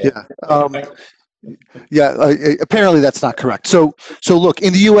 Yeah. Apparently that's not correct. So look,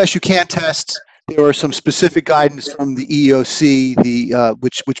 in the US you can't test. There are some specific guidance from the EOC,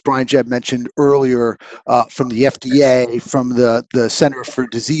 which Brian Jebb mentioned earlier, from the FDA, from the Center for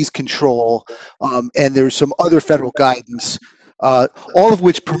Disease Control, and there's some other federal guidance, all of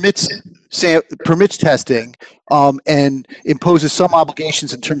which permits testing and imposes some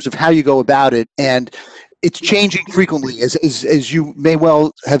obligations in terms of how you go about it. And it's changing frequently, as you may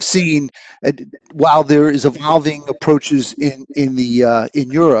well have seen. While there is evolving approaches in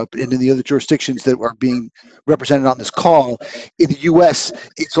Europe and in the other jurisdictions that are being represented on this call, in the U.S.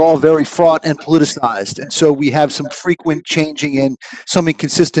 it's all very fraught and politicized, and so we have some frequent changing and some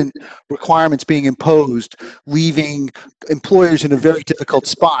inconsistent requirements being imposed, leaving employers in a very difficult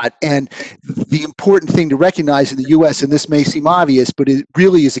spot. And the important thing to recognize in the U.S., and this may seem obvious, but it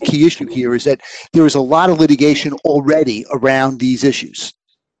really is a key issue here, is that there is a lot of litigation already around these issues.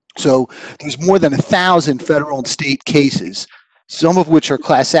 So there's more than 1,000 federal and state cases, some of which are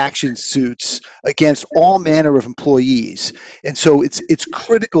class action suits against all manner of employees. And so it's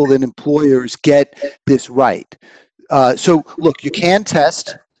critical that employers get this right. So look, you can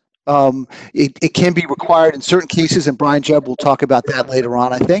test. It can be required in certain cases, and Brian Jebb will talk about that later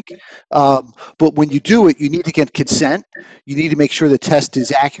on, I think. But when you do it, you need to get consent. You need to make sure the test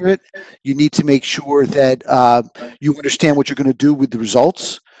is accurate. You need to make sure that you understand what you're going to do with the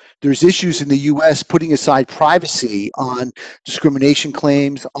results. There's issues in the U.S. putting aside privacy on discrimination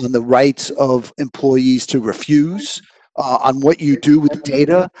claims, on the rights of employees to refuse, on what you do with the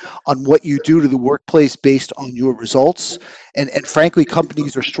data, on what you do to the workplace based on your results. And frankly,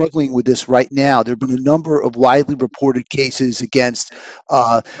 companies are struggling with this right now. There have been a number of widely reported cases against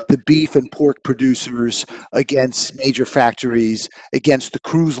the beef and pork producers, against major factories, against the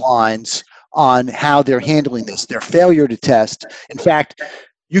cruise lines on how they're handling this, their failure to test. In fact,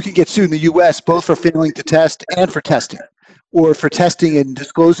 you can get sued in the U.S. both for failing to test and for testing, or for testing and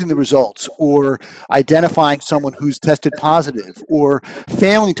disclosing the results, or identifying someone who's tested positive, or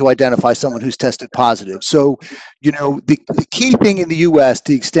failing to identify someone who's tested positive. So, you know, the key thing in the U.S.,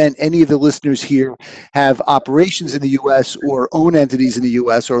 to the extent any of the listeners here have operations in the U.S. or own entities in the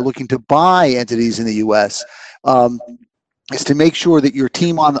U.S. or are looking to buy entities in the U.S., is to make sure that your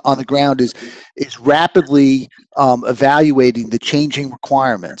team on the ground is rapidly evaluating the changing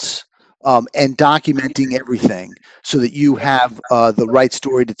requirements and documenting everything so that you have the right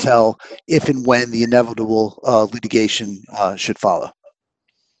story to tell if and when the inevitable litigation should follow.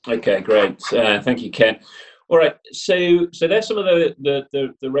 Okay, great. Thank you, Ken. All right, so there's some of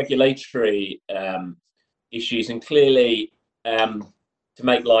the regulatory issues, and clearly to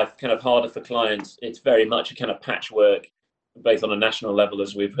make life kind of harder for clients, it's very much a kind of patchwork, both on a national level,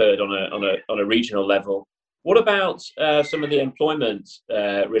 as we've heard, on a regional level. What about some of the employment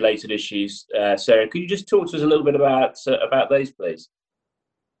related issues, Sarah? Could you just talk to us a little bit about those, please?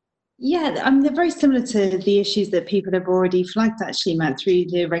 Yeah, they're very similar to the issues that people have already flagged, actually, Matt, through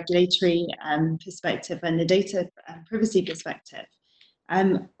the regulatory perspective and the data privacy perspective.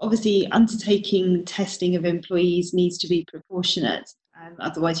 Obviously, undertaking testing of employees needs to be proportionate.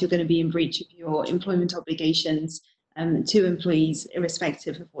 Otherwise, you're going to be in breach of your employment obligations to employees,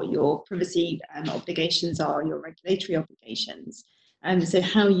 irrespective of what your privacy obligations are, your regulatory obligations. So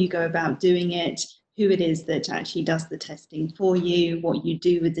how you go about doing it, who it is that actually does the testing for you, what you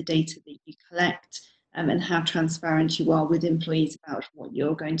do with the data that you collect, and how transparent you are with employees about what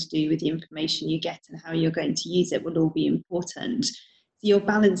you're going to do with the information you get and how you're going to use it will all be important. So you're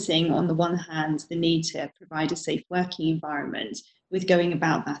balancing, on the one hand, the need to provide a safe working environment with going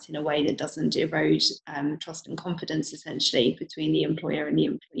about that in a way that doesn't erode trust and confidence, essentially, between the employer and the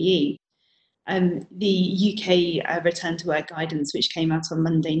employee. The UK return to work guidance, which came out on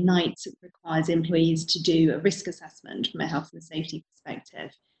Monday night, requires employees to do a risk assessment from a health and safety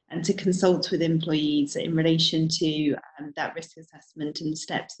perspective and to consult with employees in relation to that risk assessment and the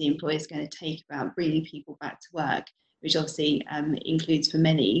steps the employer is going to take about bringing people back to work, which obviously includes for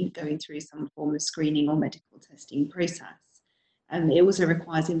many going through some form of screening or medical testing process. It also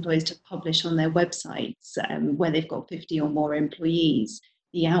requires employers to publish on their websites where they've got 50 or more employees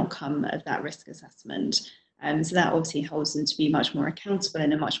the outcome of that risk assessment. So that obviously holds them to be much more accountable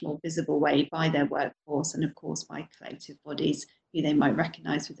in a much more visible way by their workforce and, of course, by collective bodies who they might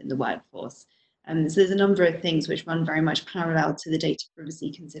recognise within the workforce. So there's a number of things which run very much parallel to the data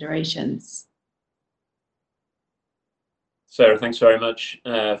privacy considerations. Sarah, thanks very much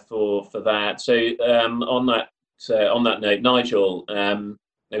for that. So on that note, Nigel,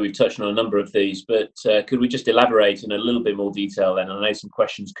 we've touched on a number of these, but could we just elaborate in a little bit more detail then? I know some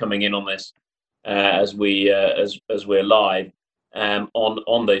questions coming in on this as we're live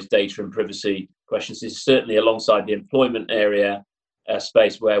on those data and privacy questions. This is certainly alongside the employment area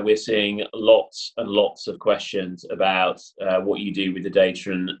space where we're seeing lots and lots of questions about what you do with the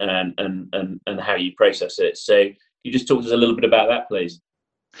data and how you process it. So can you just talk to us a little bit about that, please?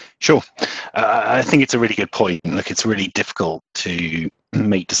 Sure. I think it's a really good point. Look, it's really difficult to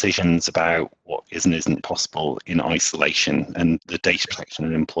make decisions about what is and isn't possible in isolation, and the data protection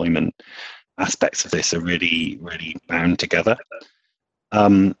and employment aspects of this are really, really bound together.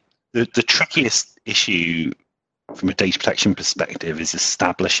 The trickiest issue from a data protection perspective is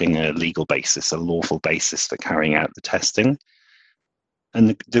establishing a legal basis, a lawful basis for carrying out the testing.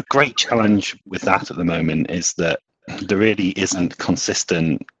 And the great challenge with that at the moment is that there really isn't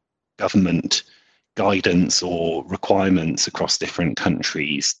consistent government guidance or requirements across different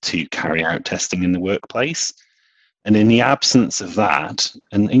countries to carry out testing in the workplace. And in the absence of that,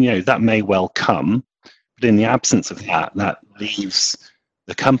 and that may well come, but in the absence of that, that leaves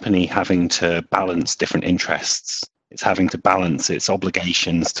the company having to balance different interests. It's having to balance its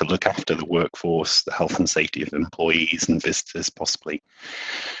obligations to look after the workforce, the health and safety of employees and visitors possibly,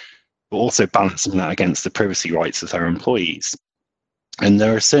 but also balancing that against the privacy rights of their employees. And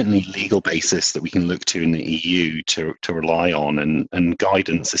there are certainly legal bases that we can look to in the EU to rely on, and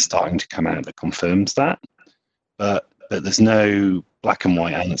guidance is starting to come out that confirms that. But there's no black and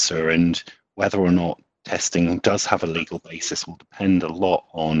white answer, and whether or not testing does have a legal basis will depend a lot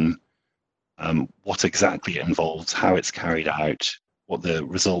on what exactly it involves, how it's carried out, what the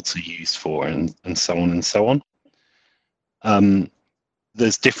results are used for, and so on and so on.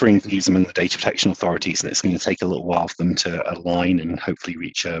 There's differing views among the data protection authorities, and it's going to take a little while for them to align and hopefully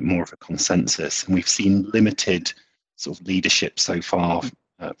reach more of a consensus. And we've seen limited sort of leadership so far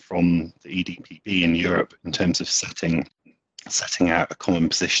from the EDPB in Europe in terms of setting out a common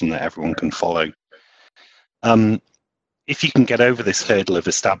position that everyone can follow. If you can get over this hurdle of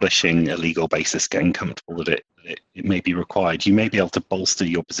establishing a legal basis, getting comfortable that it may be required, you may be able to bolster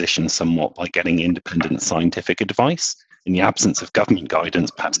your position somewhat by getting independent scientific advice. In the absence of government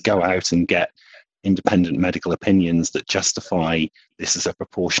guidance, perhaps go out and get independent medical opinions that justify this as a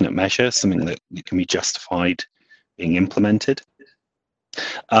proportionate measure, something that can be justified being implemented.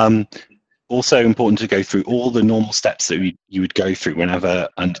 Also important to go through all the normal steps that you would go through whenever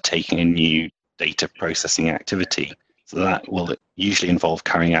undertaking a new data processing activity. So that will usually involve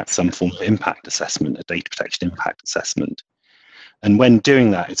carrying out some form of impact assessment, a data protection impact assessment. And when doing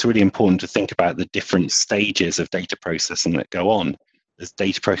that, it's really important to think about the different stages of data processing that go on. There's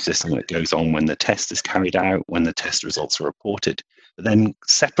data processing that goes on when the test is carried out, when the test results are reported, but then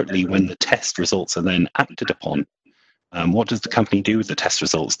separately when the test results are then acted upon. What does the company do with the test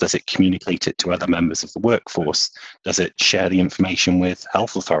results? Does it communicate it to other members of the workforce? Does it share the information with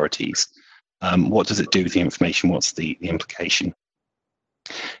health authorities? What does it do with the information? What's the implication?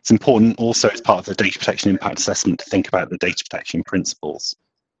 It's important also as part of the data protection impact assessment to think about the data protection principles,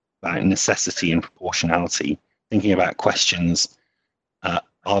 about necessity and proportionality, thinking about questions,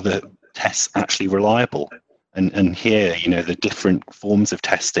 are the tests actually reliable? And here, the different forms of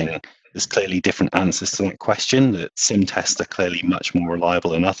testing, there's clearly different answers to that question, that some tests are clearly much more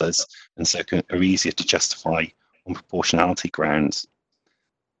reliable than others, and so are easier to justify on proportionality grounds.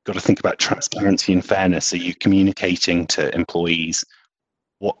 Got to think about transparency and fairness. Are you communicating to employees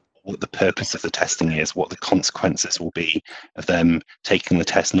what the purpose of the testing is, what the consequences will be of them taking the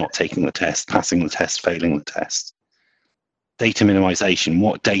test, not taking the test, passing the test, failing the test? Data minimization,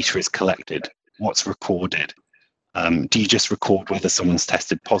 what data is collected, what's recorded? Do you just record whether someone's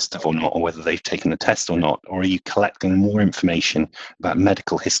tested positive or not, or whether they've taken the test or not? Or are you collecting more information about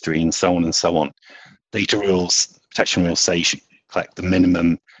medical history and so on and so on? Data rules, protection rules say you should collect the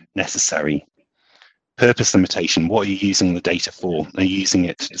minimum necessary. Purpose limitation, what are you using the data for? Are you using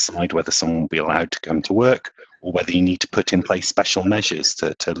it to decide whether someone will be allowed to come to work, or whether you need to put in place special measures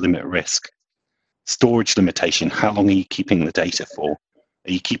to limit risk? Storage limitation, how long are you keeping the data for?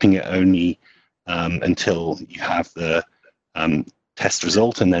 Are you keeping it only until you have the test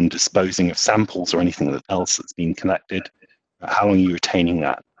result and then disposing of samples or anything else that's been collected? How long are you retaining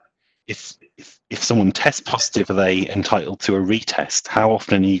that? If someone tests positive, are they entitled to a retest? How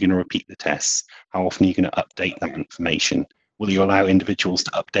often are you going to repeat the tests? How often are you going to update that information? Will you allow individuals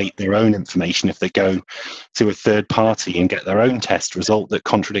to update their own information if they go to a third party and get their own test result that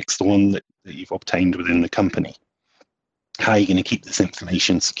contradicts the one that you've obtained within the company? How are you going to keep this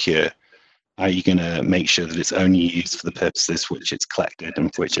information secure? How are you going to make sure that it's only used for the purposes for which it's collected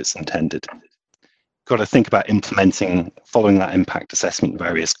and for which it's intended? Got to think about implementing, following that impact assessment,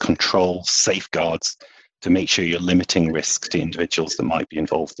 various controls, safeguards to make sure you're limiting risk to individuals that might be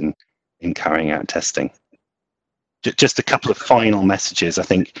involved in carrying out testing. Just a couple of final messages. I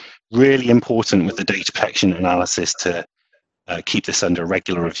think really important with the data protection analysis to keep this under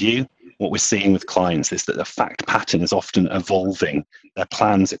regular review. What we're seeing with clients is that the fact pattern is often evolving. Their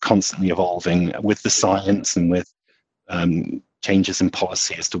plans are constantly evolving with the science and with changes in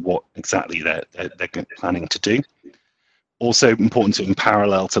policy as to what exactly they're planning to do. Also important to, in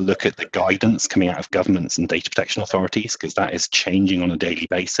parallel, to look at the guidance coming out of governments and data protection authorities, because that is changing on a daily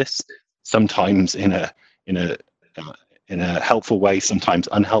basis, sometimes in a helpful way, sometimes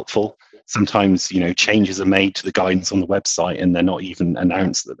unhelpful. Sometimes, changes are made to the guidance on the website and they're not even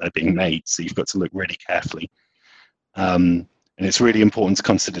announced that they're being made. So you've got to look really carefully. And it's really important to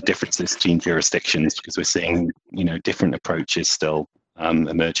consider differences between jurisdictions, because we're seeing, different approaches still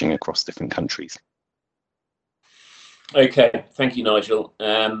emerging across different countries. Okay, thank you, Nigel.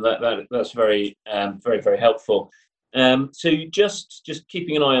 That's very, very helpful. So just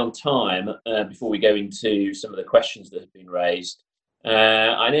keeping an eye on time before we go into some of the questions that have been raised.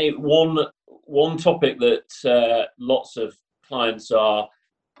 I know one topic that lots of clients are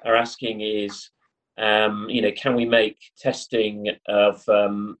asking is, can we make testing of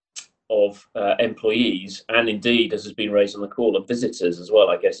employees, and indeed, as has been raised on the call, of visitors as well,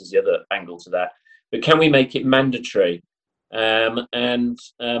 I guess is the other angle to that. But can we make it mandatory? And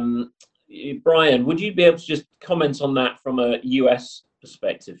Brian, would you be able to just comment on that from a US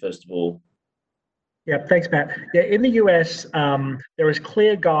perspective, first of all? Yeah, thanks, Matt. Yeah, in the US, there is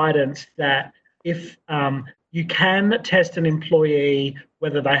clear guidance that if you can test an employee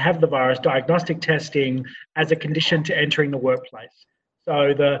whether they have the virus, diagnostic testing as a condition to entering the workplace.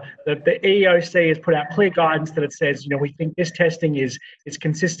 So the EEOC has put out clear guidance that it says, we think this testing is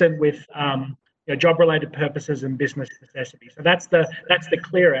consistent with job-related purposes and business necessity. So that's the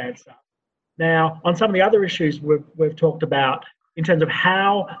clear answer. Now, on some of the other issues we've talked about in terms of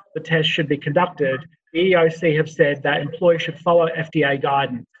how the test should be conducted, the EEOC have said that employers should follow FDA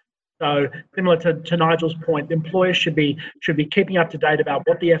guidance. So similar to Nigel's point, employers should be keeping up to date about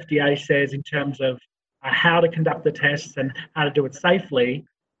what the FDA says in terms of how to conduct the tests and how to do it safely.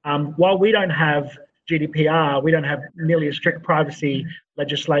 While we don't have GDPR, we don't have nearly as strict privacy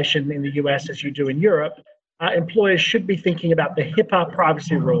legislation in the US as you do in Europe. Employers should be thinking about the HIPAA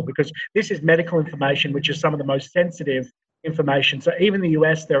privacy rule, because this is medical information, which is some of the most sensitive information. So even in the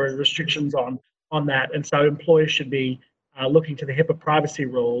US, there are restrictions on on that, and so employers should be looking to the HIPAA privacy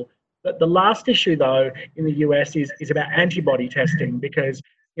rule. But the last issue, though, in the US is about antibody testing, because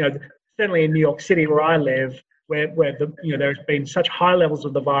certainly in New York City, where I live, where there's been such high levels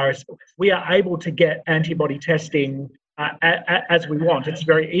of the virus, we are able to get antibody testing as we want. It's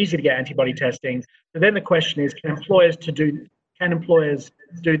very easy to get antibody testing. So then the question is, can employers do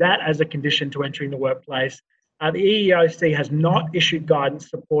that as a condition to entering the workplace? The EEOC has not issued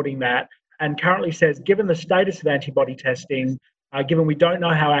guidance supporting that, and currently says, given the status of antibody testing, given we don't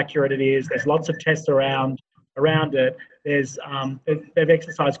know how accurate it is, there's lots of tests around it, they've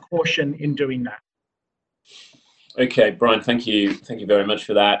exercised caution in doing that. Okay, Brian, thank you very much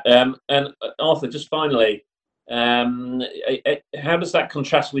for that. And Arthur, just finally, how does that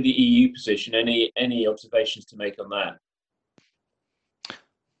contrast with the EU position? Any observations to make on that?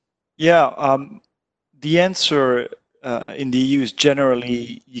 Yeah, the answer in the EU is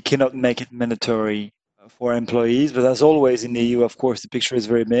generally you cannot make it mandatory for employees, but as always in the EU, of course, the picture is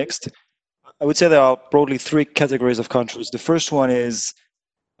very mixed. I would say there are broadly three categories of countries. The first one is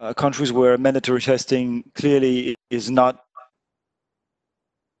countries where mandatory testing clearly is not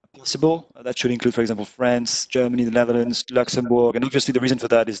possible. That should include, for example, France, Germany, the Netherlands, Luxembourg, and obviously the reason for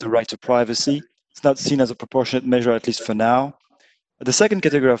that is the right to privacy. It's not seen as a proportionate measure, at least for now. The second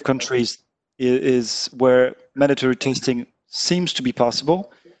category of countries is where mandatory testing seems to be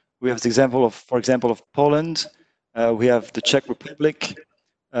possible. We have the example of, for example, of Poland. We have the Czech Republic.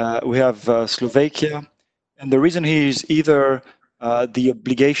 We have Slovakia. And the reason here is either the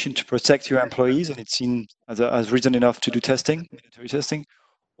obligation to protect your employees, and it's seen as reason enough to do testing, mandatory testing,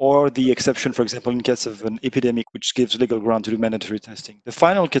 or the exception, for example, in case of an epidemic, which gives legal ground to do mandatory testing. The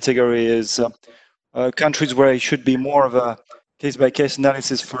final category is countries where it should be more of a case-by-case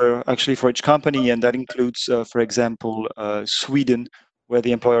analysis for each company, and that includes, for example, Sweden, where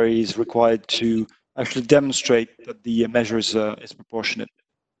the employer is required to actually demonstrate that the measure is proportionate.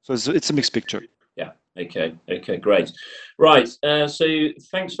 So it's a mixed picture. Yeah. Okay, great. Right, so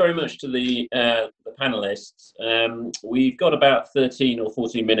thanks very much to the panelists. We've got about 13 or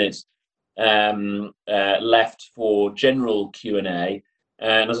 14 minutes left for general Q&A.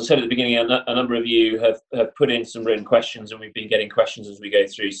 And as I said at the beginning, a number of you have put in some written questions, and we've been getting questions as we go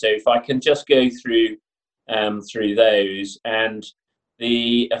through. So if I can just go through those, and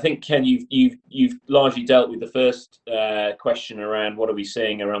I think, Ken, you've largely dealt with the first question around what are we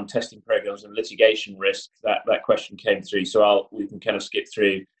seeing around testing programs and litigation risk. That question came through, so we can kind of skip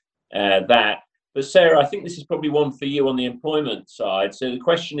through that. But Sarah, I think this is probably one for you on the employment side. So the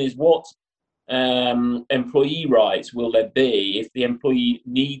question is, what employee rights will there be if the employee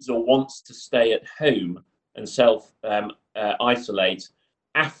needs or wants to stay at home and self isolate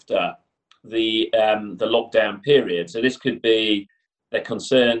after the lockdown period? So this could be they're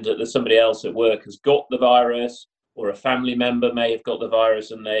concerned that there's somebody else at work has got the virus, or a family member may have got the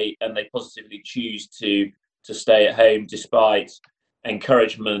virus, and they positively choose to stay at home despite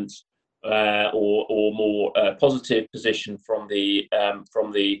encouragement or more positive position from the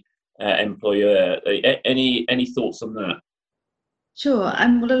employer. Any thoughts on that? Sure.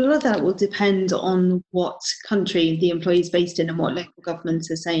 Well, a lot of that will depend on what country the employee is based in and what local governments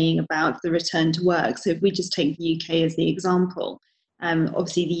are saying about the return to work. So if we just take the UK as the example,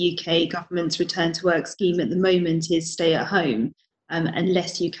 obviously the UK government's return to work scheme at the moment is stay at home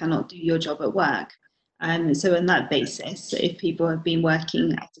unless you cannot do your job at work. So on that basis, if people have been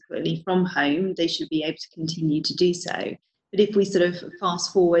working adequately from home, they should be able to continue to do so. But if we sort of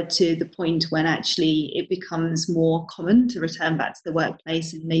fast forward to the point when actually it becomes more common to return back to the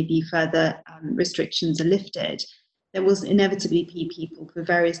workplace and maybe further restrictions are lifted, there will inevitably be people for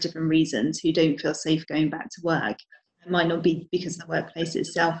various different reasons who don't feel safe going back to work. It might not be because of the workplace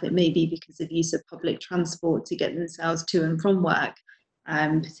itself, it may be because of use of public transport to get themselves to and from work,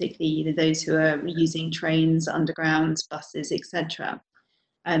 particularly those who are using trains, undergrounds, buses, etc.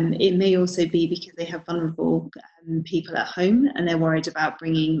 It may also be because they have vulnerable people at home and they're worried about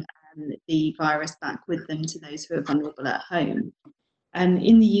bringing the virus back with them to those who are vulnerable at home.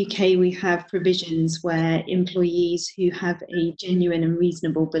 In the UK, we have provisions where employees who have a genuine and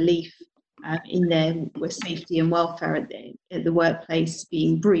reasonable belief in their safety and welfare at the workplace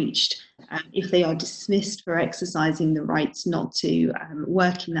being breached, if they are dismissed for exercising the rights not to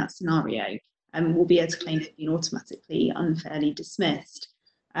work in that scenario, will be able to claim they've been automatically unfairly dismissed.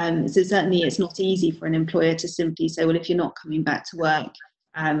 So certainly it's not easy for an employer to simply say, well, if you're not coming back to work,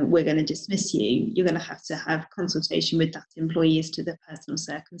 we're going to dismiss you. You're going to have consultation with that employee as to their personal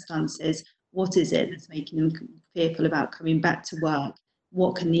circumstances. What is it that's making them fearful about coming back to work?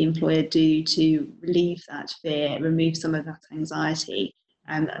 What can the employer do to relieve that fear, remove some of that anxiety,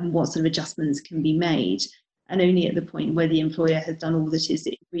 and what sort of adjustments can be made. And only at the point where the employer has done all that is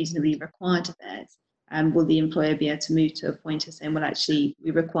reasonably required of it, will the employer be able to move to a point of saying, well, actually,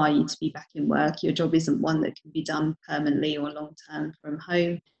 we require you to be back in work. Your job isn't one that can be done permanently or long-term from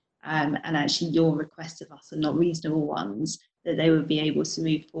home. And actually, your requests of us are not reasonable ones, that they would be able to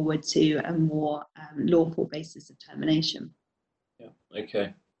move forward to a more lawful basis of termination. Yeah,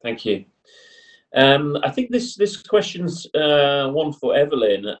 okay, thank you. I think this question's one for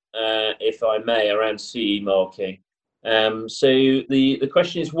Evelyn, if I may, around CE marking. So the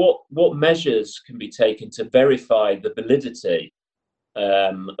question is, what measures can be taken to verify the validity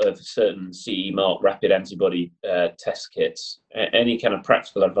of certain CE mark rapid antibody test kits? Any kind of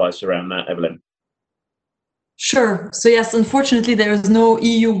practical advice around that, Evelyn? Sure. So yes, unfortunately, there is no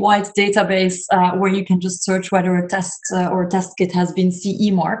EU-wide database where you can just search whether a test or a test kit has been CE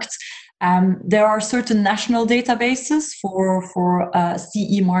marked. There are certain national databases for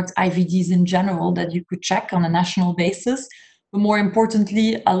CE marked IVDs in general that you could check on a national basis. But more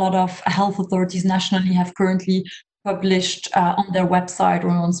importantly, a lot of health authorities nationally have currently published on their website or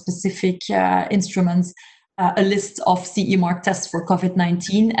on specific instruments a list of CE mark tests for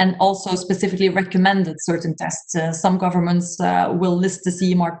COVID-19, and also specifically recommended certain tests. Some governments will list the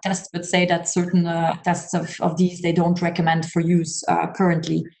CE mark test, but say that certain tests of these they don't recommend for use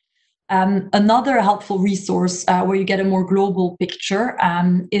currently. Another helpful resource where you get a more global picture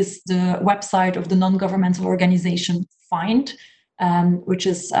is the website of the non-governmental organization FIND, which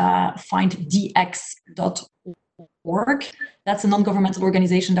is finddx.org. That's a non-governmental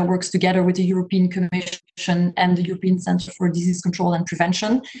organization that works together with the European Commission and the European Centre for Disease Control and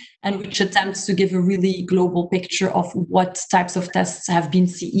Prevention, and which attempts to give a really global picture of what types of tests have been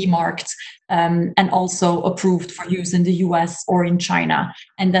CE marked and also approved for use in the US or in China,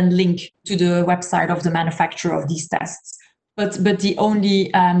 and then link to the website of the manufacturer of these tests. But the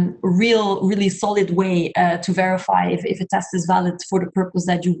only really solid way to verify if a test is valid for the purpose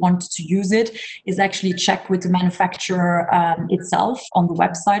that you want to use it is actually check with the manufacturer itself on the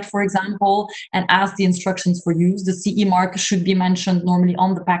website, for example, and ask the instructions for use. The CE mark should be mentioned normally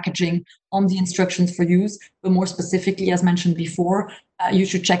on the packaging, on the instructions for use, but more specifically, as mentioned before, you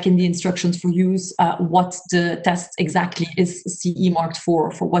should check in the instructions for use what the test exactly is CE marked for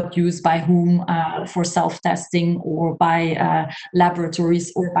what use, by whom, for self-testing or by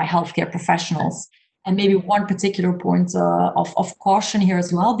laboratories or by healthcare professionals. And maybe one particular point of caution here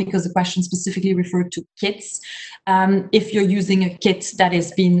as well, because the question specifically referred to kits. If you're using a kit that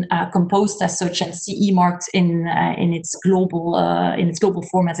has been composed as such and CE marked in its global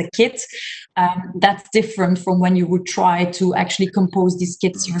form as a kit, that's different from when you would try to actually compose these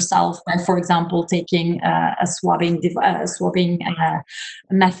kits yourself by, for example, taking a swabbing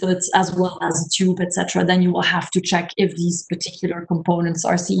methods as well as a tube, etc. Then you will have to check if these particular components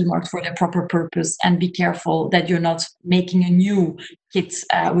are CE marked for their proper purpose, and be careful that you're not making a new kit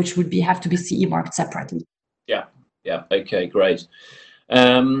which would have to be CE marked separately. Yeah. Okay, great.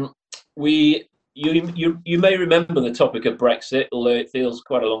 You may remember the topic of Brexit, although it feels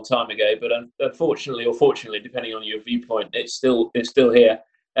quite a long time ago. But unfortunately, or fortunately, depending on your viewpoint, it's still here.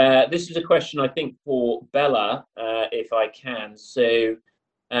 This is a question, I think, for Bella, if I can. So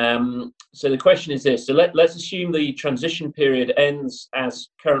the question is this: so let's assume the transition period ends as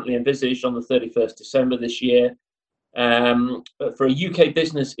currently envisaged on the 31st December this year. For a UK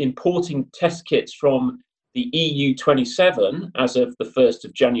business importing test kits from the EU 27 as of the 1st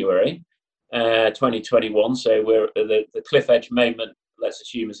of January 2021, so we're the cliff edge moment, let's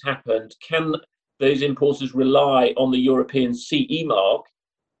assume, has happened. Can those importers rely on the European CE mark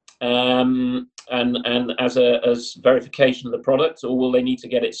and as verification of the product, or will they need to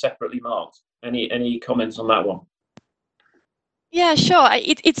get it separately marked? Any comments on that one? Yeah, sure.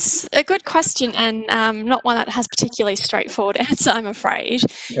 It's a good question, and not one that has particularly straightforward answer, I'm afraid.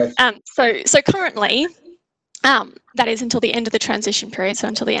 Okay. So currently, that is until the end of the transition period, so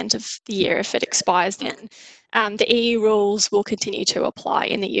until the end of the year if it expires then. The EU rules will continue to apply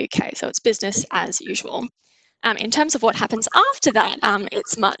in the UK, so it's business as usual. In terms of what happens after that,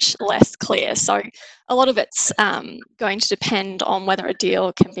 it's much less clear. So a lot of it's going to depend on whether a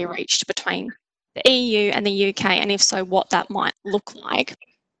deal can be reached between the EU and the UK, and if so, what that might look like.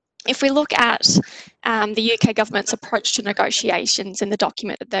 If we look at the UK government's approach to negotiations in the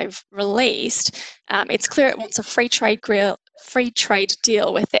document that they've released, it's clear it wants a free trade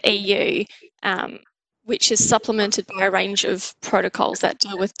deal with the EU, which is supplemented by a range of protocols that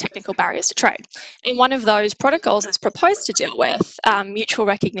deal with technical barriers to trade. And one of those protocols is proposed to deal with mutual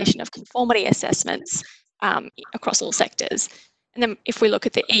recognition of conformity assessments across all sectors. And then if we look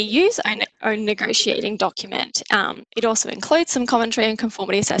at the EU's own negotiating document, it also includes some commentary and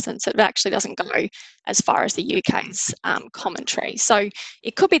conformity assessments. It actually doesn't go as far as the UK's commentary. So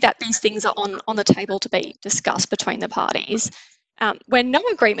it could be that these things are on the table to be discussed between the parties. When no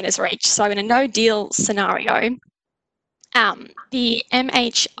agreement is reached, so in a no-deal scenario, the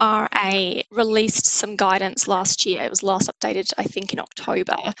MHRA released some guidance last year. It was last updated, I think, in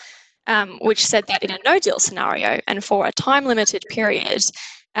October, which said that in a no-deal scenario and for a time-limited period,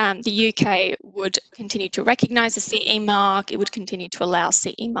 the UK would continue to recognise the CE mark. It would continue to allow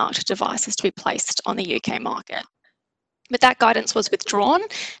CE marked devices to be placed on the UK market. But that guidance was withdrawn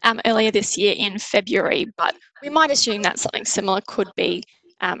earlier this year in February, but we might assume that something similar could be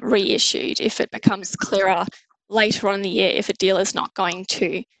reissued if it becomes clearer later on in the year if a deal is not going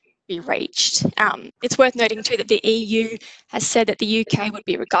to be reached. It's worth noting too that the EU has said that the UK would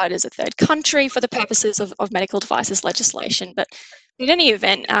be regarded as a third country for the purposes of medical devices legislation. But in any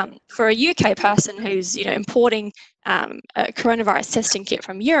event, for a UK person who's importing a coronavirus testing kit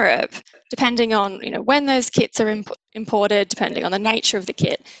from Europe, depending on when those kits are imported, depending on the nature of the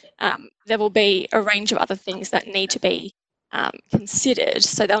kit, there will be a range of other things that need to be considered.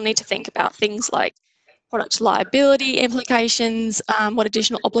 So they'll need to think about things like product liability implications, what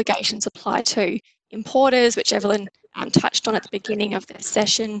additional obligations apply to importers, which Evelyn touched on at the beginning of this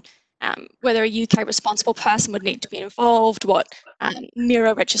session, whether a UK responsible person would need to be involved, what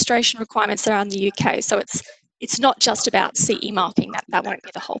mirror registration requirements there are in the UK. So it's not just about CE marking, that won't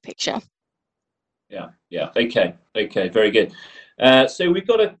be the whole picture. Yeah. Okay, very good. So we've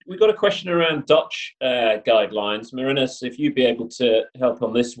got a question around Dutch guidelines. Marinis, if you'd be able to help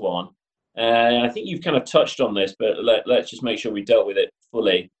on this one. I think you've kind of touched on this, but let's just make sure we dealt with it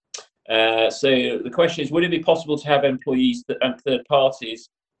fully. So the question is, would it be possible to have employees and third parties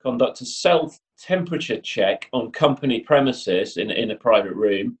conduct a self-temperature check on company premises in a private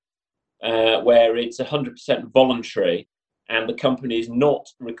room where it's 100% voluntary and the company is not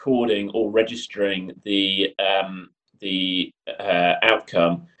recording or registering the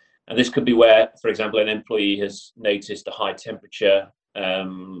outcome? And this could be where, for example, an employee has noticed a high temperature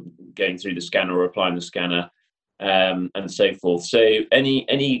going through the scanner or applying the scanner, and so forth. So any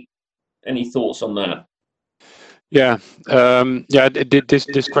thoughts on that?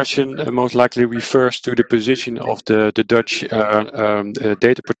 This question most likely refers to the position of the Dutch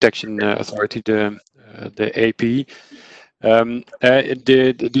data protection authority, the AP. The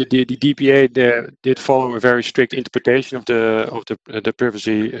DPA did follow a very strict interpretation of the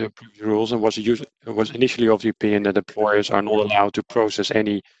privacy rules, and was initially of the opinion that employers are not allowed to process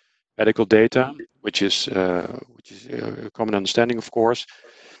any medical data, which is a common understanding, of course.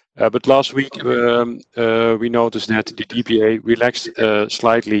 But last week we noticed that the DPA relaxed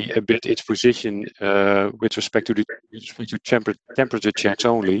slightly a bit its position with respect to temperature checks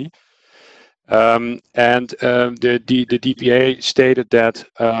only. The DPA stated that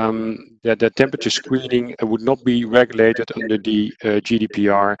that temperature screening would not be regulated under the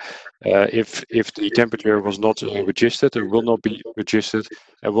GDPR if the temperature was not registered, or will not be registered,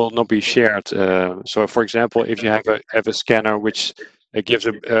 and will not be shared. So, for example, if you have a scanner which gives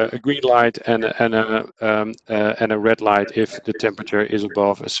a green light and a red light if the temperature is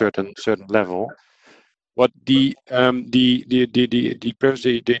above a certain level. What the AP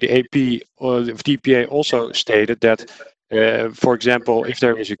or the DPA also stated that, for example, if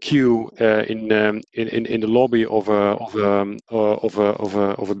there is a queue in the lobby of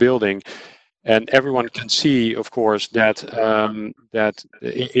a building, and everyone can see, of course, that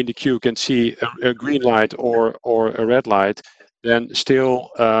in the queue can see a green light or a red light, then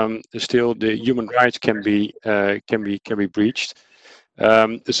still the human rights can be breached.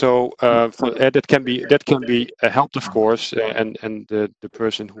 That can be helped, of course, and the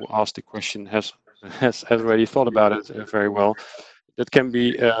person who asked the question has already thought about it very well. That can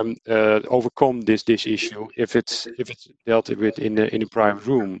be overcome this issue if it's dealt with in a private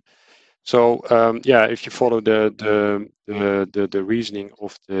room. So if you follow the reasoning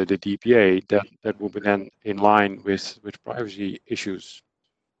of the DPA, that will be then in line with privacy issues.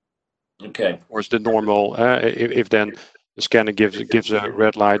 Okay. Of course, the normal if then the scanner gives a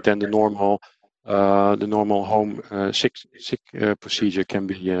red light, then the normal home sick procedure can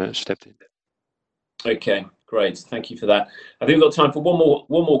be stepped in. Okay, great. Thank you for that. I think we've got time for one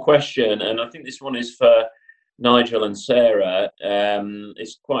more question, and I think this one is for Nigel and Sarah.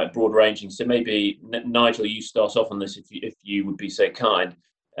 It's quite broad ranging, so maybe Nigel, you start off on this if you would be so kind.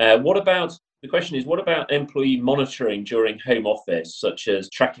 The question is, what about employee monitoring during home office, such as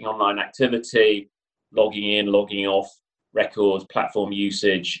tracking online activity, logging in, logging off, records, platform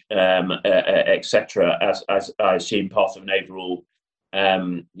usage, etc. As I assume part of an overall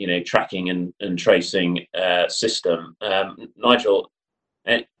tracking and tracing system. Nigel,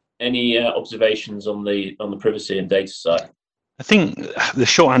 any observations on the privacy and data side? I think the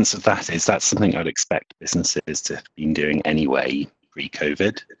short answer to that is that's something I'd expect businesses to have been doing anyway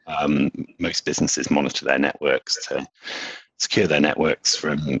pre-COVID. Most businesses monitor their networks to secure their networks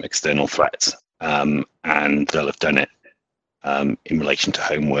from external threats, and they'll have done it in relation to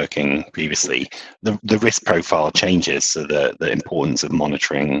home working previously. The risk profile changes, so the importance of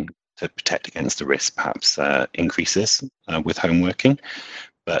monitoring to protect against the risk perhaps increases with home working.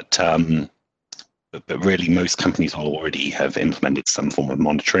 But really, most companies already have implemented some form of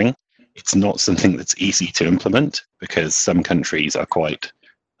monitoring. It's not something that's easy to implement because some countries are quite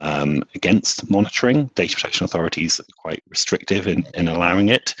against monitoring. Data protection authorities are quite restrictive in allowing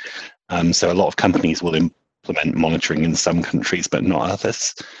it. So a lot of companies will implement monitoring in some countries, but not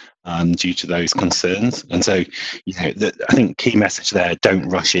others, due to those concerns. And so, I think key message there: don't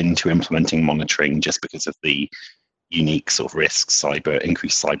rush into implementing monitoring just because of the unique sort of risks,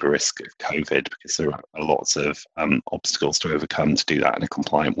 increased cyber risk of COVID, because there are lots of obstacles to overcome to do that in a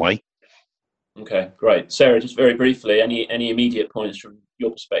compliant way. Okay, great. Sarah, just very briefly, any immediate points from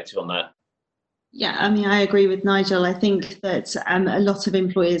your perspective on that? Yeah, I mean, I agree with Nigel. I think that a lot of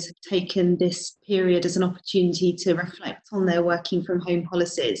employers have taken this period as an opportunity to reflect on their working from home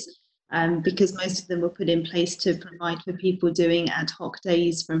policies, because most of them were put in place to provide for people doing ad hoc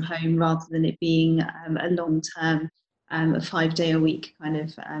days from home rather than it being a long-term, a 5-day-a-week kind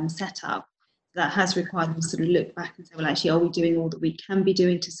of setup. That has required them to sort of look back and say, well, actually, are we doing all that we can be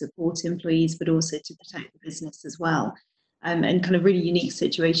doing to support employees, but also to protect the business as well? And kind of really unique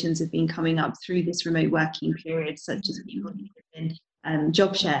situations have been coming up through this remote working period, such as people who live in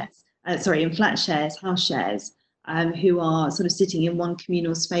job shares, in flat shares, house shares, who are sort of sitting in one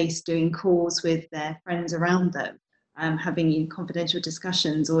communal space doing calls with their friends around them, having confidential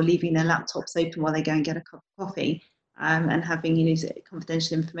discussions, or leaving their laptops open while they go and get a cup of coffee, and having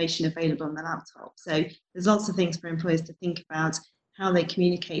confidential information available on the laptop. So there's lots of things for employers to think about: how they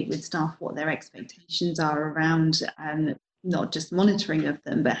communicate with staff, what their expectations are around not just monitoring of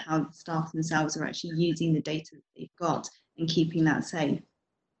them, but how the staff themselves are actually using the data that they've got and keeping that safe.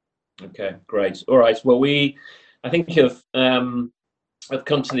 Okay, great. All right. Well, I think have come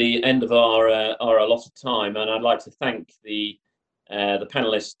to the end of our allotted time, and I'd like to thank the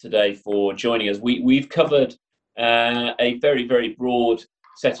panelists today for joining us. We've covered a very, very broad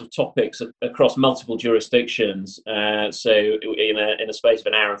set of topics across multiple jurisdictions. So in a space of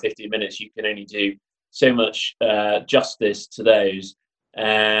an hour and 15 minutes, you can only do so much justice to those.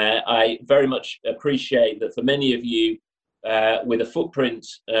 I very much appreciate that for many of you with a footprint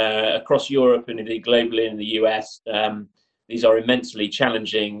across Europe and indeed globally in the US, these are immensely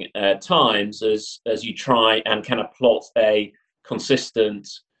challenging times as you try and kind of plot a consistent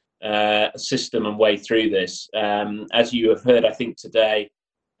system and way through this. As you have heard, I think today,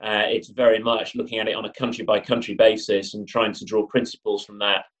 it's very much looking at it on a country by country basis and trying to draw principles from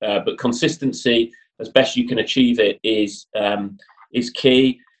that. But consistency, as best you can achieve it, is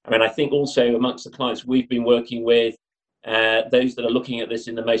key. I mean, I think also amongst the clients we've been working with, those that are looking at this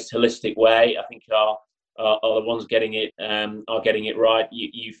in the most holistic way, I think are the ones getting it right.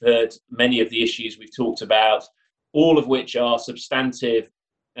 You've heard many of the issues we've talked about, all of which are substantive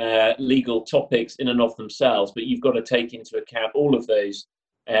legal topics in and of themselves, but you've got to take into account all of those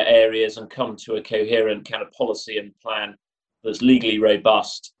areas and come to a coherent kind of policy and plan that's legally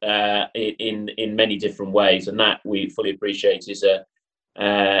robust in many different ways, and that we fully appreciate is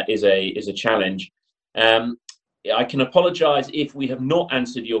a challenge. I can apologise if we have not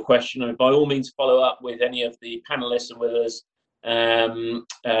answered your question, and by all means follow up with any of the panelists and with us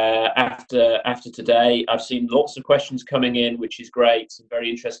after today. I've seen lots of questions coming in, which is great, some very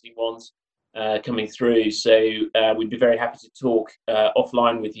interesting ones coming through. So we'd be very happy to talk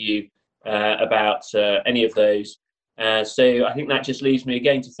offline with you about any of those. So I think that just leaves me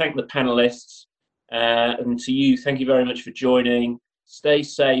again to thank the panelists, and to you, thank you very much for joining. Stay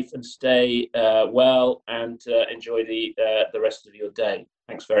safe and stay well, and enjoy the rest of your day.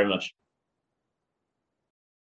 Thanks very much.